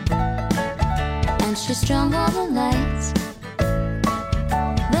and she strung all the lights.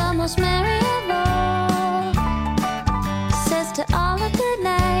 The most merry of all says to all a good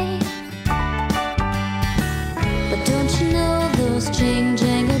night. But don't you know those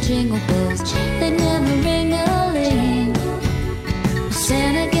jingle bells, they never ring a ling.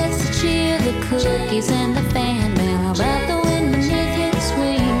 Santa gets to cheer the cookies and the fan mail. How about the wind beneath his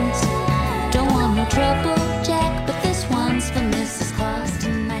wings? Don't want no trouble, Jack, but this one's for Mrs. Claus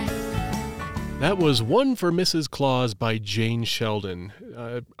tonight. That was One for Mrs. Claus by Jane Sheldon.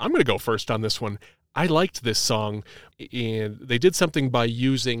 I'm going to go first on this one. I liked this song, and they did something by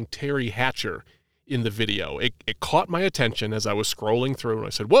using Terry Hatcher in the video. It caught my attention as I was scrolling through, and I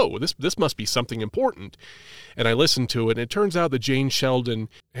said, whoa, this must be something important. And I listened to it, and it turns out that Jane Sheldon's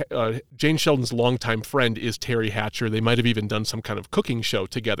longtime friend is Terry Hatcher. They might have even done some kind of cooking show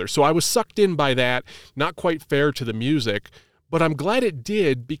together. So I was sucked in by that, not quite fair to the music, but I'm glad it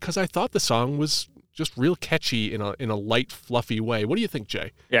did because I thought the song was just real catchy in a light, fluffy way. What do you think,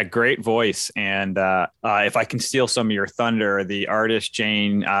 Jay? Yeah, great voice. And if I can steal some of your thunder, the artist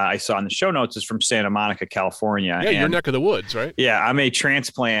Jane I saw in the show notes is from Santa Monica, California. Yeah, your neck of the woods, right? Yeah, I'm a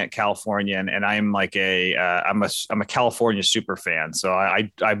transplant Californian, and I'm like I'm a California super fan. So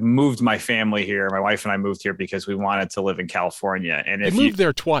I moved my family here. My wife and I moved here because we wanted to live in California. And if you moved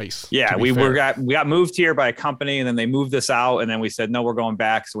there twice. Yeah, we got moved here by a company, and then they moved us out, and then we said no, we're going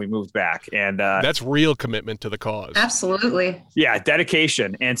back. So we moved back, and that's real commitment to the cause. Absolutely. Yeah,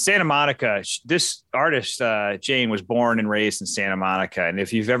 dedication. And Santa Monica, this artist, Jane, was born and raised in Santa Monica. And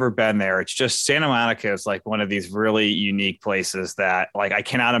if you've ever been there, it's just Santa Monica is like one of these really unique places that like I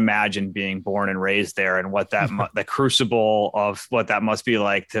cannot imagine being born and raised there and what that the crucible of what that must be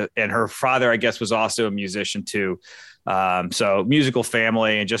like and her father, I guess, was also a musician too. So musical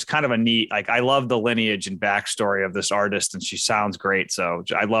family and just kind of a neat, like I love the lineage and backstory of this artist, and she sounds great. So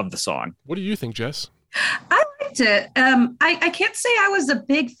I love the song. What do you think, Jess? I liked it. I can't say I was a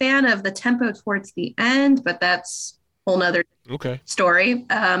big fan of the tempo towards the end, but that's a whole nother story.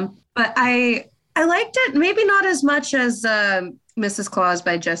 But I liked it, maybe not as much as Mrs. Claus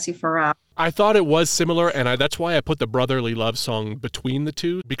by Jesse Farrar. I thought it was similar, and that's why I put the brotherly love song between the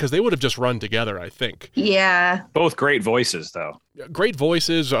two, because they would have just run together, I think. Yeah. Both great voices, though. Great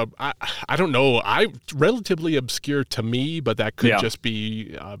voices. I don't know. Relatively obscure to me, but that could just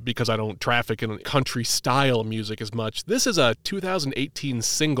be because I don't traffic in country style music as much. This is a 2018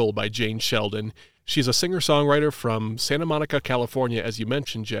 single by Jane Sheldon. She's a singer-songwriter from Santa Monica, California, as you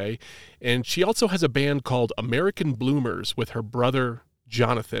mentioned, Jay. And she also has a band called American Bloomers with her brother,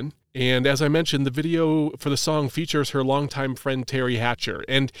 Jonathan. And as I mentioned, the video for the song features her longtime friend, Terry Hatcher.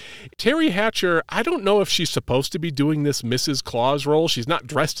 And Terry Hatcher, I don't know if she's supposed to be doing this Mrs. Claus role. She's not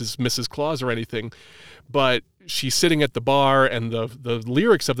dressed as Mrs. Claus or anything, but she's sitting at the bar, and the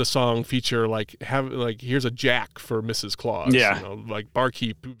lyrics of the song feature here's a jack for Mrs. Claus. Yeah. Like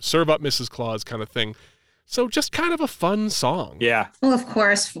barkeep, serve up Mrs. Claus kind of thing. So just kind of a fun song. Yeah. Well, of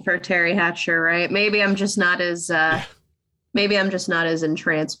course, for Terry Hatcher, right? Maybe I'm just not as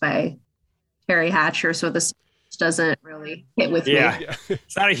entranced by Terry Hatcher, so this doesn't really hit with me. Yeah,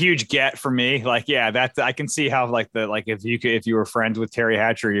 it's not a huge get for me. Like, yeah, that's I can see how if you were friends with Terry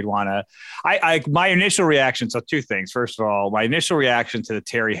Hatcher, you'd want to. My initial reaction. So two things. First of all, my initial reaction to the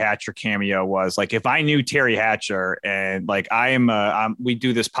Terry Hatcher cameo was like, if I knew Terry Hatcher and like we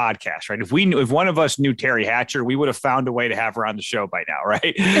do this podcast, right? If one of us knew Terry Hatcher, we would have found a way to have her on the show by now,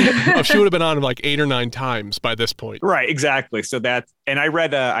 right? Oh, she would have been on like 8 or 9 times by this point. Right, exactly. So and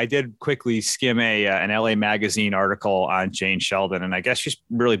I did quickly skim an LA Magazine article on Jane Sheldon, and I guess she's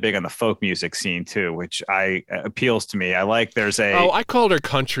really big on the folk music scene too, which appeals to me. I like I called her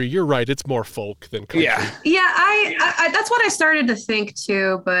country. You're right. It's more folk than country. Yeah. I that's what I started to think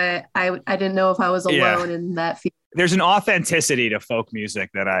too, but I didn't know if I was alone in that field. There's an authenticity to folk music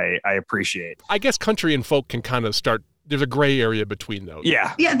that I appreciate. I guess country and folk can kind of start. There's a gray area between those.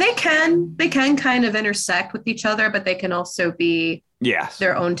 Yeah, they can kind of intersect with each other, but they can also be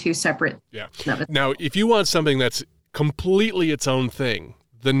their own two separate. Yeah. Now, if you want something that's completely its own thing,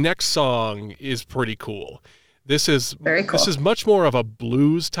 the next song is pretty cool. This is very cool. This is much more of a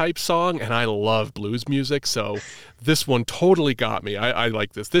blues type song, and I love blues music, so this one totally got me. I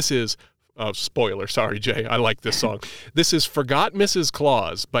like this. This is spoiler. Sorry, Jay. I like this song. This is Forgot Mrs.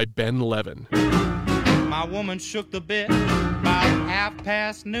 Claus by Ben Levin. My woman shook the bed about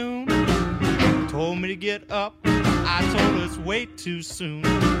 12:30. Told me to get up. I told her it's way too soon.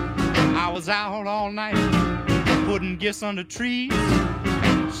 I was out all night putting gifts under trees.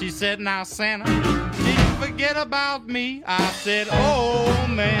 She said, now Santa, did you forget about me? I said, oh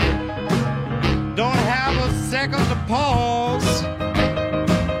man, don't have a second to pause.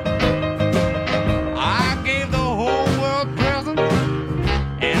 I gave the whole world presents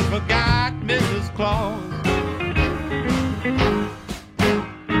and forgot Mrs. Claus.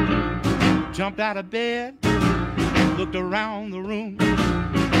 Jumped out of bed, looked around the room,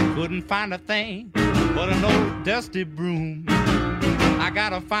 couldn't find a thing but an old dusty broom. I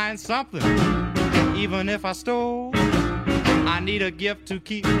gotta find something, even if I stole. I need a gift to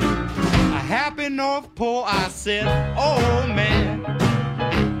keep a happy North Pole. I said, oh man,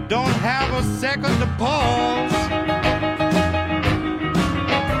 don't have a second to pause.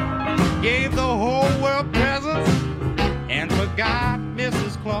 Gave the whole world presents and forgot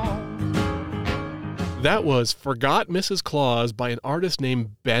Mrs. Claus. That was Forgot Mrs. Claus by an artist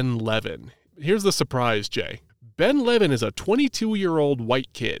named Ben Levin. Here's the surprise, Jay. Ben Levin is a 22-year-old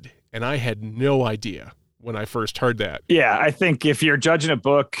white kid, and I had no idea when I first heard that. Yeah, I think if you're judging a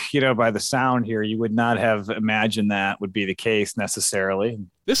book, by the sound here, you would not have imagined that would be the case necessarily.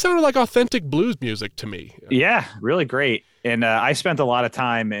 This sounded like authentic blues music to me. Yeah, really great. And I spent a lot of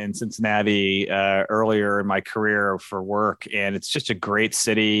time in Cincinnati earlier in my career for work, and it's just a great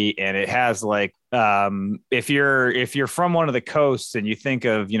city. And it has if you're from one of the coasts and you think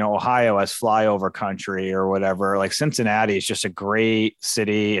of Ohio as flyover country or whatever, like Cincinnati is just a great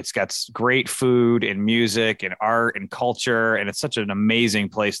city. It's got great food and music and art and culture, and it's such an amazing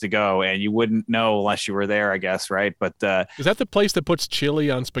place to go. And you wouldn't know unless you were there, I guess, right? But is that the place that puts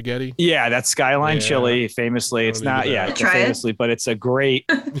chili on spaghetti? Yeah, that's Skyline Chili, famously. It's not, famously, but it's a great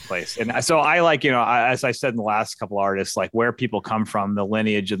place. And so I like, as I said in the last couple artists, like where people come from, the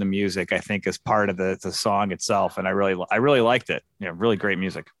lineage of the music, I think is part of the song itself. And I really liked it. Really great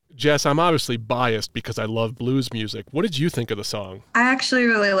music. Jess, I'm obviously biased because I love blues music. What did you think of the song? I actually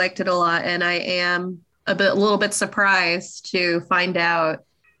really liked it a lot, and I am a little bit surprised to find out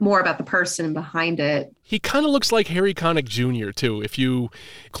more about the person behind it. He kind of looks like Harry Connick Jr. too. If you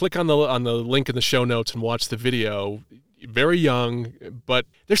click on the link in the show notes and watch the video, very young, but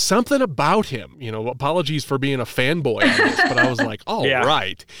there's something about him. Apologies for being a fanboy on this, but I was like,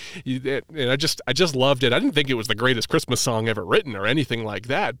 right. And I just loved it. I didn't think it was the greatest Christmas song ever written or anything like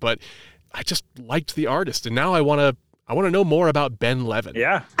that, but I just liked the artist, and now I want to know more about Ben Levin.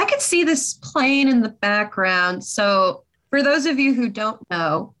 Yeah, I could see this playing in the background. So for those of you who don't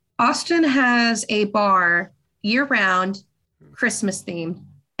know, Austin has a bar year-round, Christmas themed,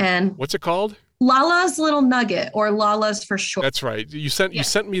 and what's it called? Lala's Little Nugget, or Lala's for short. That's right. You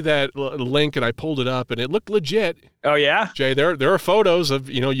sent me that link, and I pulled it up, and it looked legit. Oh yeah, Jay. There are photos of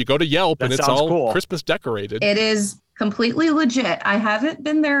you go to Yelp, and it's all cool. Christmas decorated. It is completely legit. I haven't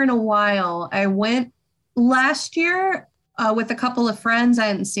been there in a while. I went last year with a couple of friends I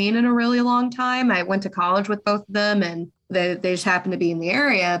hadn't seen in a really long time. I went to college with both of them, and they just happened to be in the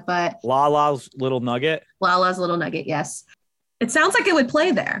area. But Lala's Little Nugget. Lala's Little Nugget, yes. It sounds like it would play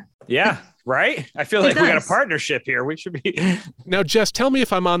there. Yeah. Right? I feel like we got a partnership here. We should be. Now, Jess, tell me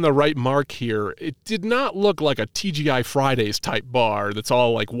if I'm on the right mark here. It did not look like a TGI Fridays type bar that's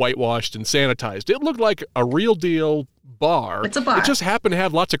all like whitewashed and sanitized. It looked like a real deal bar. It's a bar. It just happened to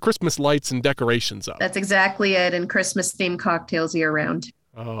have lots of Christmas lights and decorations up. That's exactly it. And Christmas-themed cocktails year-round.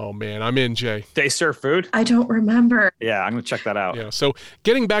 Oh, man, I'm in, Jay. They serve food? I don't remember. Yeah, I'm going to check that out. Yeah, so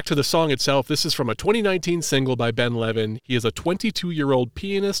getting back to the song itself, this is from a 2019 single by Ben Levin. He is a 22-year-old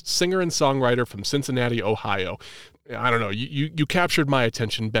pianist, singer, and songwriter from Cincinnati, Ohio. I don't know, you captured my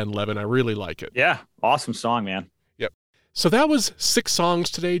attention, Ben Levin. I really like it. Yeah, awesome song, man. Yep. So that was 6 songs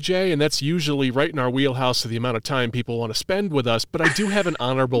today, Jay, and that's usually right in our wheelhouse of the amount of time people want to spend with us, but I do have an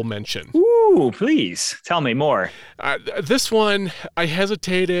honorable mention. Ooh, please, tell me more. This one, I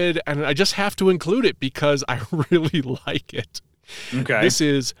hesitated, and I just have to include it because I really like it. Okay. This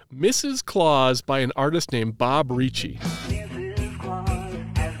is Mrs. Claus by an artist named Bob Ricci. Mrs. Claus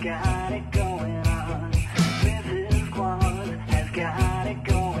has got it going on. Mrs. Claus has got it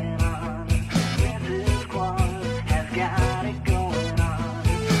going on. Mrs. Claus has got it going on.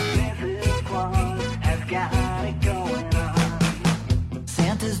 Mrs. Claus has got it going on.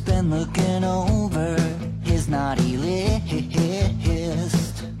 Santa's been looking over his naughty list.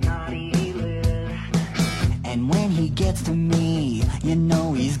 And when he gets to me, you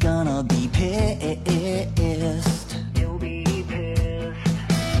know he's gonna be pissed. He'll be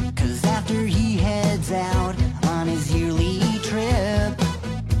pissed. 'Cause after he heads out on his yearly trip,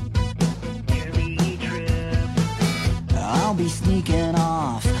 I'll be sneaking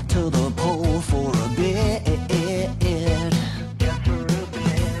off to the pole for a bit.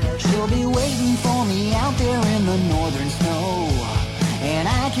 She'll be waiting for me out there in the northern snow, and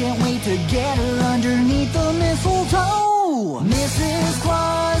I can't wait to get her underneath the mistletoe. Mrs.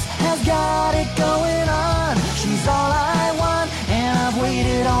 Claus has got it going on. She's all I want, and I've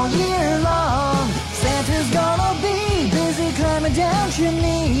waited all year long. Santa's gonna be busy climbing down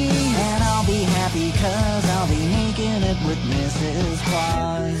chimney, and I'll be happy 'cause I'll be making it with Mrs.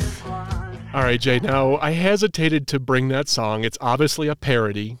 Claus. All right, Jay, now I hesitated to bring that song. It's obviously a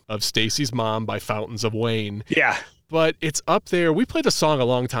parody of Stacy's Mom by Fountains of Wayne. Yeah. But it's up there. We played a song a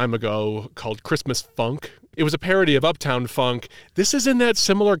long time ago called Christmas Funk. It was a parody of Uptown Funk. This is in that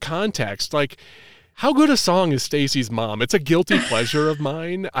similar context. Like, how good a song is Stacy's Mom? It's a guilty pleasure of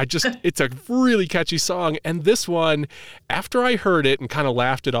mine. It's a really catchy song. And this one, after I heard it and kind of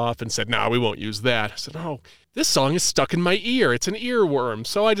laughed it off and said, no, we won't use that, I said, oh, this song is stuck in my ear. It's an earworm.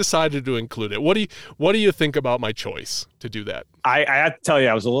 So I decided to include it. What do you think about my choice to do that? I have to tell you,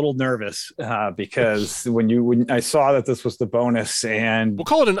 I was a little nervous because when I saw that this was the bonus, and we'll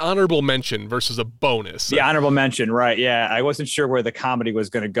call it an honorable mention versus a bonus. The honorable mention, right? Yeah, I wasn't sure where the comedy was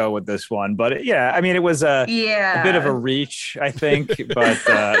going to go with this one, but yeah, I mean, it was a bit of a reach, I think, but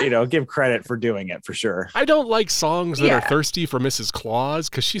give credit for doing it for sure. I don't like songs that are thirsty for Mrs. Claus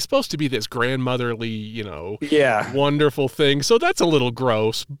because she's supposed to be this grandmotherly, wonderful thing. So that's a little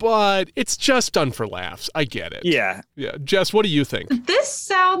gross, but it's just done for laughs. I get it. Yeah. Jess, what do you think? This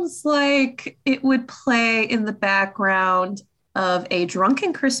sounds like it would play in the background of a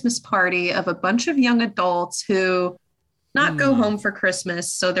drunken Christmas party of a bunch of young adults who not go home for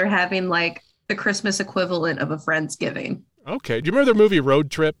Christmas. So they're having like the Christmas equivalent of a Friendsgiving. Okay. Do you remember the movie Road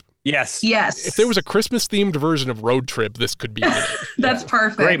Trip? Yes. If there was a Christmas-themed version of Road Trip, this could be it. That's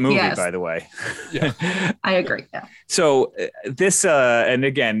perfect. Great movie, by the way. Yeah. I agree. Yeah. So this, and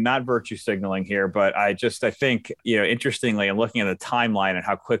again, not virtue signaling here, but I think, interestingly, I'm looking at the timeline and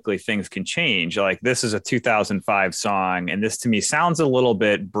how quickly things can change. Like, this is a 2005 song, and this to me sounds a little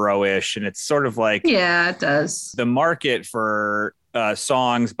bit bro-ish, and it's sort of like... Yeah, it does. The market for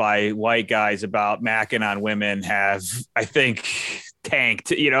songs by white guys about macking on women have, I think... tanked,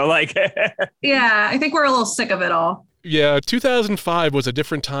 Yeah, I think we're a little sick of it all. Yeah, 2005 was a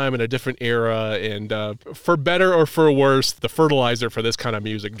different time and a different era, and for better or for worse, the fertilizer for this kind of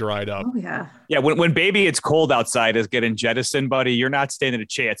music dried up. Oh, yeah. Yeah, when Baby It's Cold Outside is getting jettisoned, buddy, you're not standing a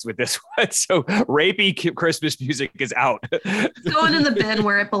chance with this one. So rapey Christmas music is out. Going in the bin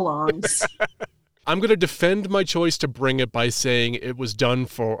where it belongs. I'm going to defend my choice to bring it by saying it was done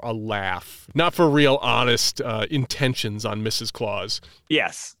for a laugh, not for real honest intentions on Mrs. Claus.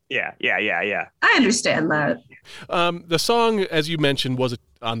 Yes. Yeah. I understand that. The song, as you mentioned, was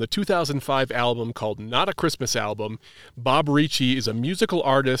on the 2005 album called Not a Christmas Album. Bob Ricci is a musical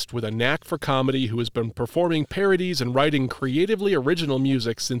artist with a knack for comedy who has been performing parodies and writing creatively original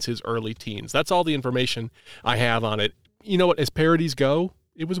music since his early teens. That's all the information I have on it. You know what, as parodies go,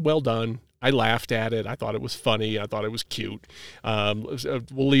 it was well done. I laughed at it. I thought it was funny. I thought it was cute.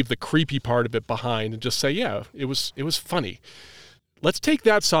 We'll leave the creepy part of it behind and just say, yeah, it was funny. let's take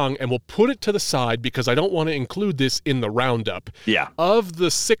that song and we'll put it to the side because I don't want to include this in the roundup. Yeah. Of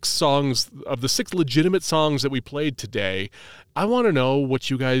the 6 legitimate songs that we played today, I want to know what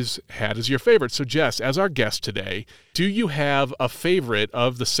you guys had as your favorite. So Jess, as our guest today, do you have a favorite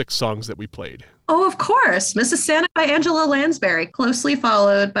of the 6 songs that we played? Oh, of course. Mrs. Santa by Angela Lansbury, closely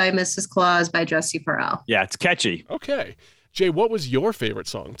followed by Mrs. Claus by Jessie Farrell. Yeah, it's catchy. Okay. Jay, what was your favorite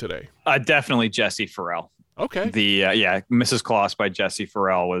song today? Definitely Jessie Farrell. Okay. Mrs. Claus by Jessie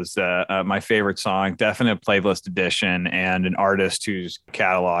Farrell was my favorite song. Definite playlist edition, and an artist whose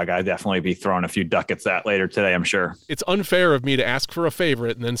catalog I'd definitely be throwing a few ducats at later today, I'm sure. It's unfair of me to ask for a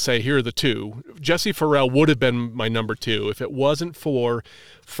favorite and then say, here are the 2. Jessie Farrell would have been my number 2 if it wasn't for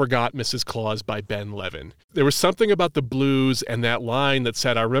Forgot Mrs. Claus by Ben Levin. There was something about the blues and that line that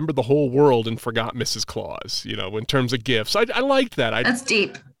said, I remember the whole world and forgot Mrs. Claus, in terms of gifts. I liked that. That's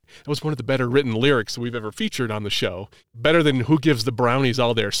deep. It was one of the better written lyrics we've ever featured on the show. Better than Who Gives the Brownies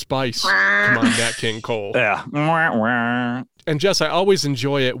All Their Spice? Come on, Nat King Cole. Yeah. And Jess, I always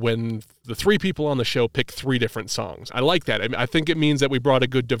enjoy it when the 3 people on the show pick 3 different songs. I like that. I think it means that we brought a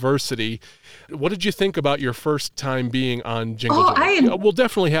good diversity. What did you think about your first time being on Jingle Jangle? We'll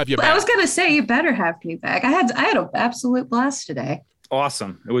definitely have you back. I was going to say, you better have me back. I had an absolute blast today.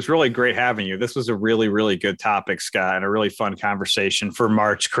 Awesome. It was really great having you. This was a really, really good topic, Scott, and a really fun conversation for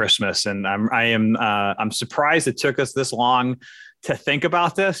March Christmas. And I'm surprised it took us this long to think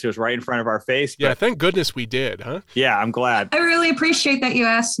about this. It was right in front of our face. Yeah, thank goodness we did, huh? Yeah, I'm glad. I really appreciate that you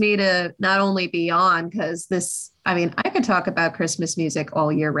asked me to not only be on, because I could talk about Christmas music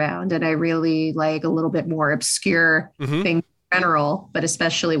all year round, and I really like a little bit more obscure things in general, but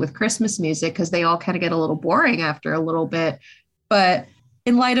especially with Christmas music, because they all kind of get a little boring after a little bit. But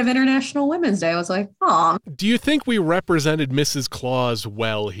in light of International Women's Day, I was like, oh. Do you think we represented Mrs. Claus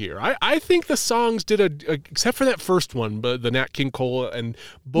well here? I think the songs did except for that first one, but the Nat King Cole, and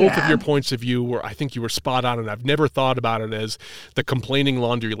both of your points of view I think you were spot on, and I've never thought about it as the complaining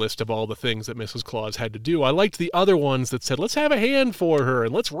laundry list of all the things that Mrs. Claus had to do. I liked the other ones that said, let's have a hand for her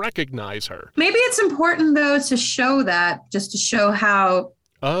and let's recognize her. Maybe it's important, though, to show that, just to show how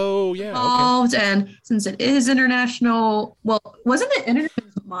involved. Okay. And since it is international, wasn't it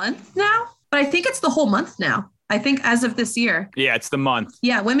International Month now? But I think it's the whole month now. I think as of this year. Yeah, it's the month.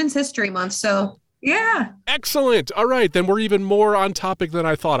 Yeah, Women's History Month. So yeah. Excellent. All right, then we're even more on topic than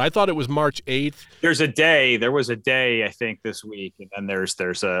I thought. I thought it was March 8th. There was a day, I think, this week, and then there's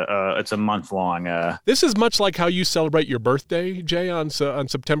it's a month long. This is much like how you celebrate your birthday, Jay, on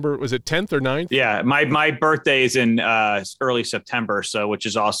September, was it 10th or 9th? Yeah, my birthday is in early September, which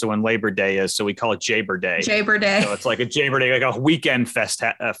is also when Labor Day is, so we call it Jaber Day. Jaber Day. So it's like a Jaber Day, like a weekend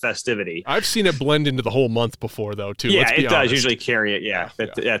festivity. I've seen it blend into the whole month before, though, too. Yeah, it does usually carry it,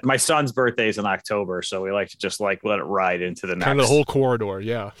 yeah. My son's birthday is in October, so we like to just let it ride into the next. Kind of the whole corridor,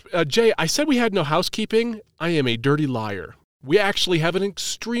 yeah. Jay, I said we had no housekeeping. I am a dirty liar. We actually have an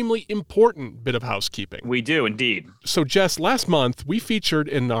extremely important bit of housekeeping. We do, indeed. So, Jess, last month we featured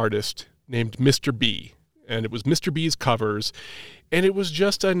an artist named Mr. B, and it was Mr. B's covers, and it was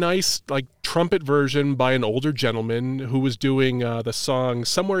just a nice, trumpet version by an older gentleman who was doing the song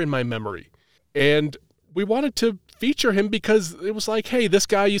Somewhere in My Memory. And we wanted to feature him because it was like, hey, this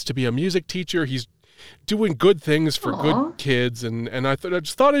guy used to be a music teacher. He's doing good things for good kids, and I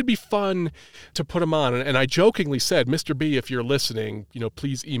just thought it'd be fun to put him on. And I jokingly said, Mr. B, if you're listening,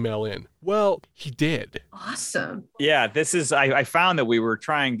 please email in. Well, he did. Awesome. Yeah, this is, I found that we were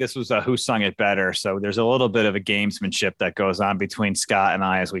trying, this was a Who Sung It Better. So there's a little bit of a gamesmanship that goes on between Scott and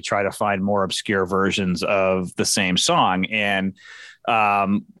I as we try to find more obscure versions of the same song. And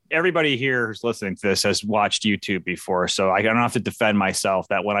everybody here who's listening to this has watched YouTube before, so I don't have to defend myself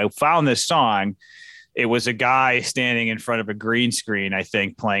that when I found this song, it was a guy standing in front of a green screen, I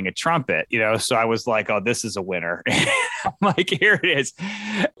think, playing a trumpet, so I was like, oh, this is a winner. I'm like, here it is.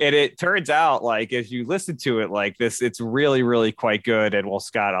 And it turns out, if you listen to it like this, it's really, really quite good. And well,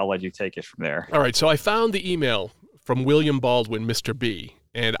 Scott, I'll let you take it from there. All right. So I found the email from William Baldwin, Mr. B,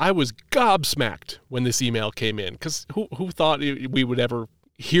 and I was gobsmacked when this email came in, because who thought we would ever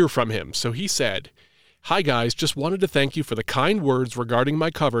hear from him? So he said, "Hi guys, just wanted to thank you for the kind words regarding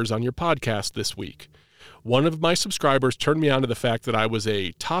my covers on your podcast this week. One of my subscribers turned me on to the fact that I was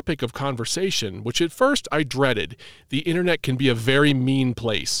a topic of conversation, which at first I dreaded. The internet can be a very mean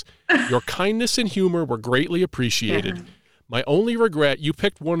place. Your kindness and humor were greatly appreciated. Yeah. My only regret, you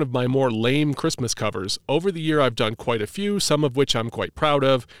picked one of my more lame Christmas covers. Over the year, I've done quite a few, some of which I'm quite proud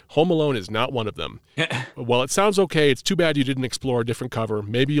of. Home Alone is not one of them. Well, it sounds okay. It's too bad you didn't explore a different cover.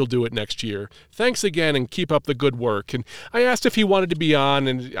 Maybe you'll do it next year. Thanks again, and keep up the good work." And I asked if he wanted to be on,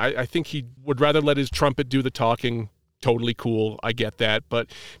 and I think he would rather let his trumpet do the talking totally cool. I get that. But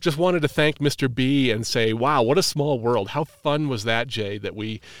just wanted to thank Mr. B and say, wow, what a small world. How fun was that, Jay, that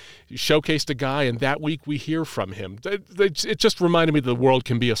we showcased a guy and that week we hear from him. It just reminded me that the world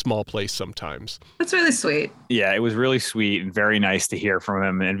can be a small place sometimes. That's really sweet. Yeah, it was really sweet and very nice to hear from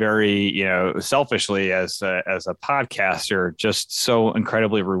him, and very, selfishly as a podcaster, just so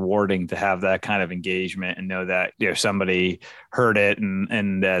incredibly rewarding to have that kind of engagement and know that somebody heard it,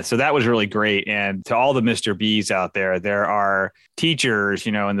 and so that was really great. And to all the Mr. B's out there are teachers,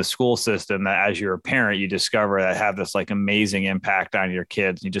 in the school system that as you're a parent, you discover that have this like amazing impact on your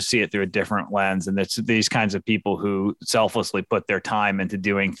kids. You just see it through a different lens. And it's these kinds of people who selflessly put their time into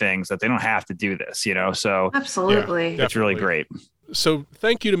doing things that they don't have to do this, so absolutely. It's really great. So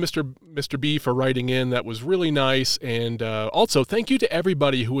thank you to Mr. B for writing in. That was really nice. And also thank you to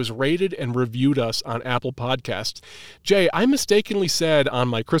everybody who has rated and reviewed us on Apple Podcasts. Jay, I mistakenly said on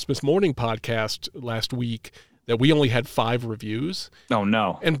my Christmas morning podcast last week that we only had 5 reviews. Oh,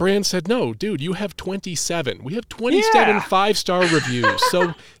 no. And Brand said, no, dude, you have 27. We have 27 5-star reviews.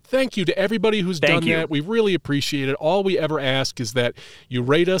 So thank you to everybody who's done that. We really appreciate it. All we ever ask is that you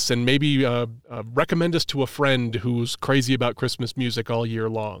rate us and maybe recommend us to a friend who's crazy about Christmas music all year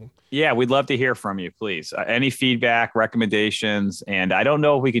long. Yeah, we'd love to hear from you, please. Any feedback, recommendations, and I don't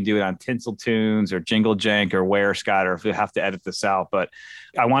know if we can do it on Tinsel Tunes or Jingle Jank or Where, Scott, or if we have to edit this out, but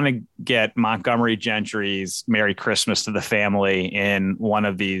I want to get Montgomery Gentry's Merry Christmas to the Family in one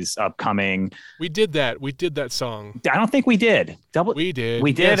of these upcoming. We did that. We did that song. I don't think we did. We did.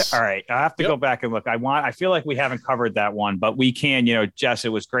 We did. Yes. All right. I have to go back and look. I feel like we haven't covered that one, but we can. Jess, it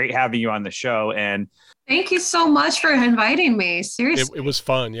was great having you on the show, and thank you so much for inviting me. Seriously. It was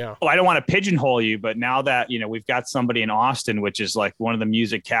fun. Yeah. Well, I don't want to pigeonhole you, but now that, we've got somebody in Austin, which is like one of the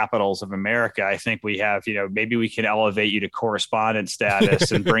music capitals of America, I think we have, maybe we can elevate you to correspondent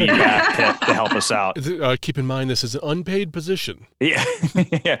status and bring you back to help us out. Keep in mind, this is an unpaid position. Yeah.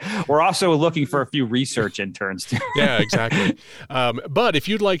 Yeah. We're also looking for a few research interns too. Yeah, exactly. But if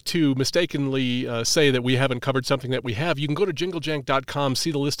you'd like to mistakenly say that we haven't covered something that we have, you can go to jinglejank.com,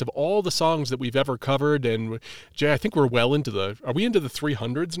 see the list of all the songs that we've ever covered. And Jay, I think we're well into are we into the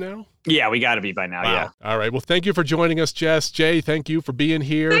 300s now? Yeah, we got to be by now. Wow. Yeah. All right. Well, thank you for joining us, Jess. Jay, thank you for being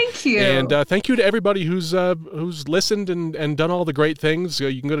here. Thank you. And thank you to everybody who's listened and done all the great things.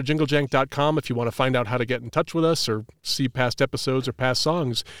 You can go to jinglejank.com if you want to find out how to get in touch with us or see past episodes or past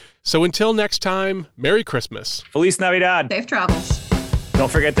songs. So until next time, Merry Christmas. Feliz Navidad. Safe travels.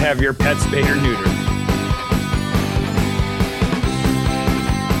 Don't forget to have your pets spayed or neutered.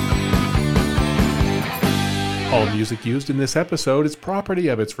 All music used in this episode is property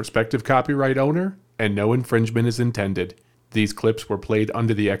of its respective copyright owner, and no infringement is intended. These clips were played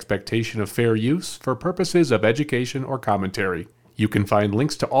under the expectation of fair use for purposes of education or commentary. You can find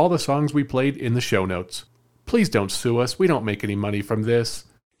links to all the songs we played in the show notes. Please don't sue us. We don't make any money from this.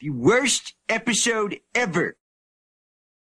 The worst episode ever.